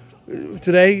share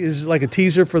today? Is like a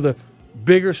teaser for the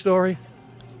bigger story?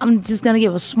 I'm just going to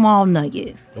give a small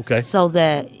nugget. Okay. So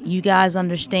that you guys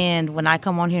understand when I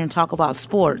come on here and talk about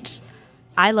sports,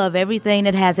 I love everything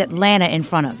that has Atlanta in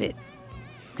front of it.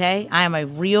 Okay? I am a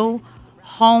real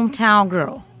hometown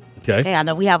girl. Okay. I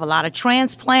know we have a lot of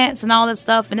transplants and all that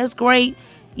stuff, and it's great.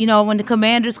 When the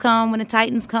Commanders come, when the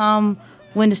Titans come,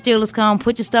 when the Steelers come,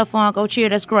 put your stuff on, go cheer.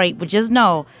 That's great. But just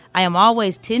know, I am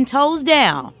always 10 toes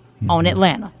down on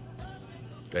Atlanta.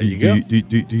 There you go.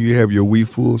 Do you have your We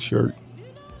Fool shirt?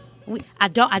 I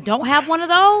don't have one of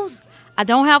those. I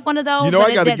don't have one of those.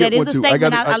 I got to get one too. That is a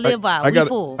statement I live by.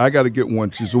 I got to get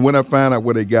one too. So when I find out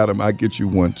where they got them, I get you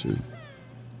one too.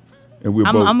 And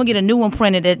I'm gonna get a new one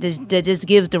printed that just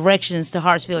gives directions to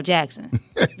Hartsfield Jackson.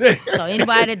 So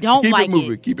anybody that don't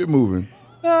keep it moving.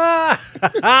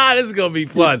 This is gonna be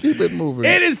fun. Keep it moving.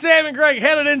 It is Sam and Greg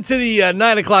headed into the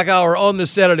 9 o'clock hour on this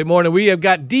Saturday morning. We have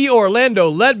got D. Orlando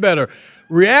Ledbetter.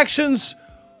 Reactions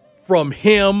from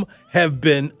him have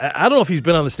been. I don't know if he's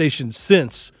been on the station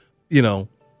since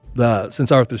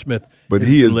since Arthur Smith. But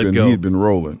he's been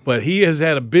rolling. But he has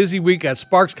had a busy week. Got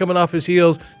Sparks coming off his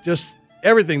heels. Just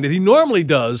everything that he normally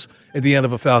does at the end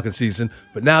of a Falcon season,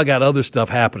 but now got other stuff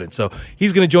happening. So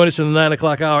he's going to join us in the 9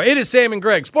 o'clock hour. It is Sam and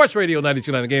Greg, Sports Radio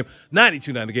 92.9 The Game,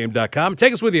 92.9thegame.com.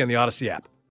 Take us with you on the Odyssey app.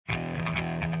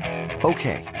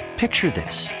 Okay, picture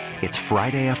this. It's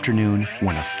Friday afternoon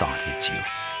when a thought hits you.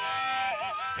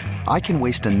 I can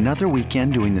waste another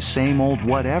weekend doing the same old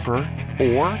whatever,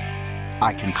 or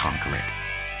I can conquer it.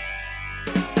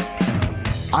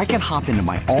 I can hop into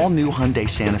my all-new Hyundai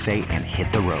Santa Fe and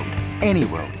hit the road. Any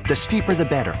road. The steeper, the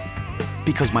better.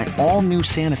 Because my all-new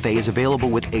Santa Fe is available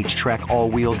with H-Track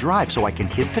all-wheel drive, so I can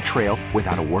hit the trail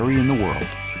without a worry in the world.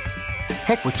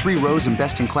 Heck, with 3 rows and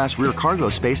best-in-class rear cargo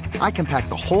space, I can pack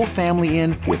the whole family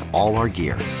in with all our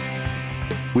gear.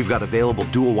 We've got available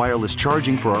dual wireless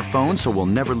charging for our phones, so we'll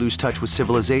never lose touch with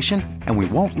civilization, and we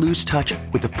won't lose touch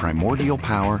with the primordial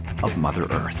power of Mother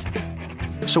Earth.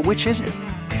 So which is it?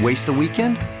 Waste the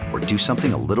weekend or do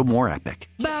something a little more epic?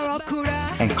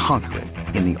 And conquer it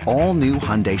in the all-new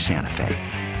Hyundai Santa Fe.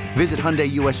 Visit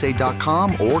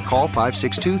HyundaiUSA.com or call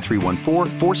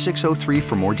 562-314-4603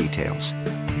 for more details.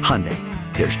 Hyundai,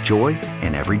 there's joy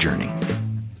in every journey.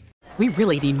 We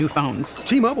really need new phones.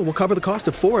 T-Mobile will cover the cost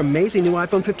of 4 amazing new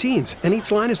iPhone 15s, and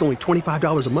each line is only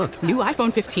 $25 a month. New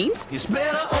iPhone 15s? It's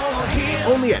better over here.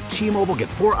 Only at T-Mobile, get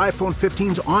 4 iPhone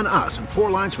 15s on us and 4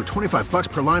 lines for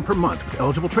 $25 per line per month with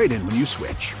eligible trade-in when you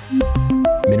switch.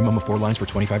 Minimum of 4 lines for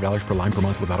 $25 per line per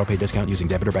month with autopay discount using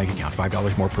debit or bank account.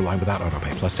 $5 more per line without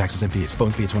autopay, plus taxes and fees. Phone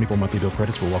fee at 24 monthly bill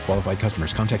credits for well-qualified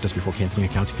customers. Contact us before canceling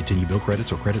account to continue bill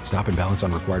credits or credit stop and balance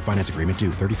on required finance agreement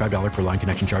due. $35 per line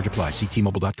connection charge applies. See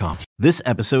T-Mobile.com. This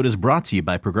episode is brought to you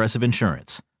by Progressive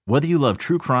Insurance. Whether you love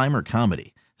true crime or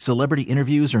comedy, celebrity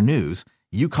interviews or news,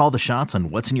 you call the shots on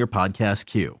what's in your podcast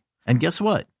queue. And guess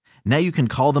what? Now you can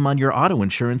call them on your auto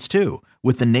insurance too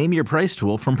with the Name Your Price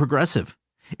tool from Progressive.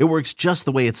 It works just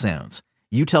the way it sounds.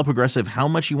 You tell Progressive how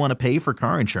much you want to pay for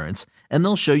car insurance, and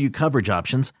they'll show you coverage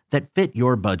options that fit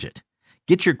your budget.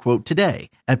 Get your quote today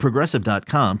at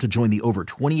Progressive.com to join the over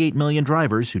 28 million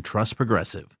drivers who trust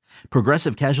Progressive.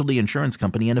 Progressive Casualty Insurance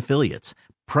Company and Affiliates.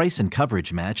 Price and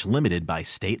coverage match limited by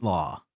state law.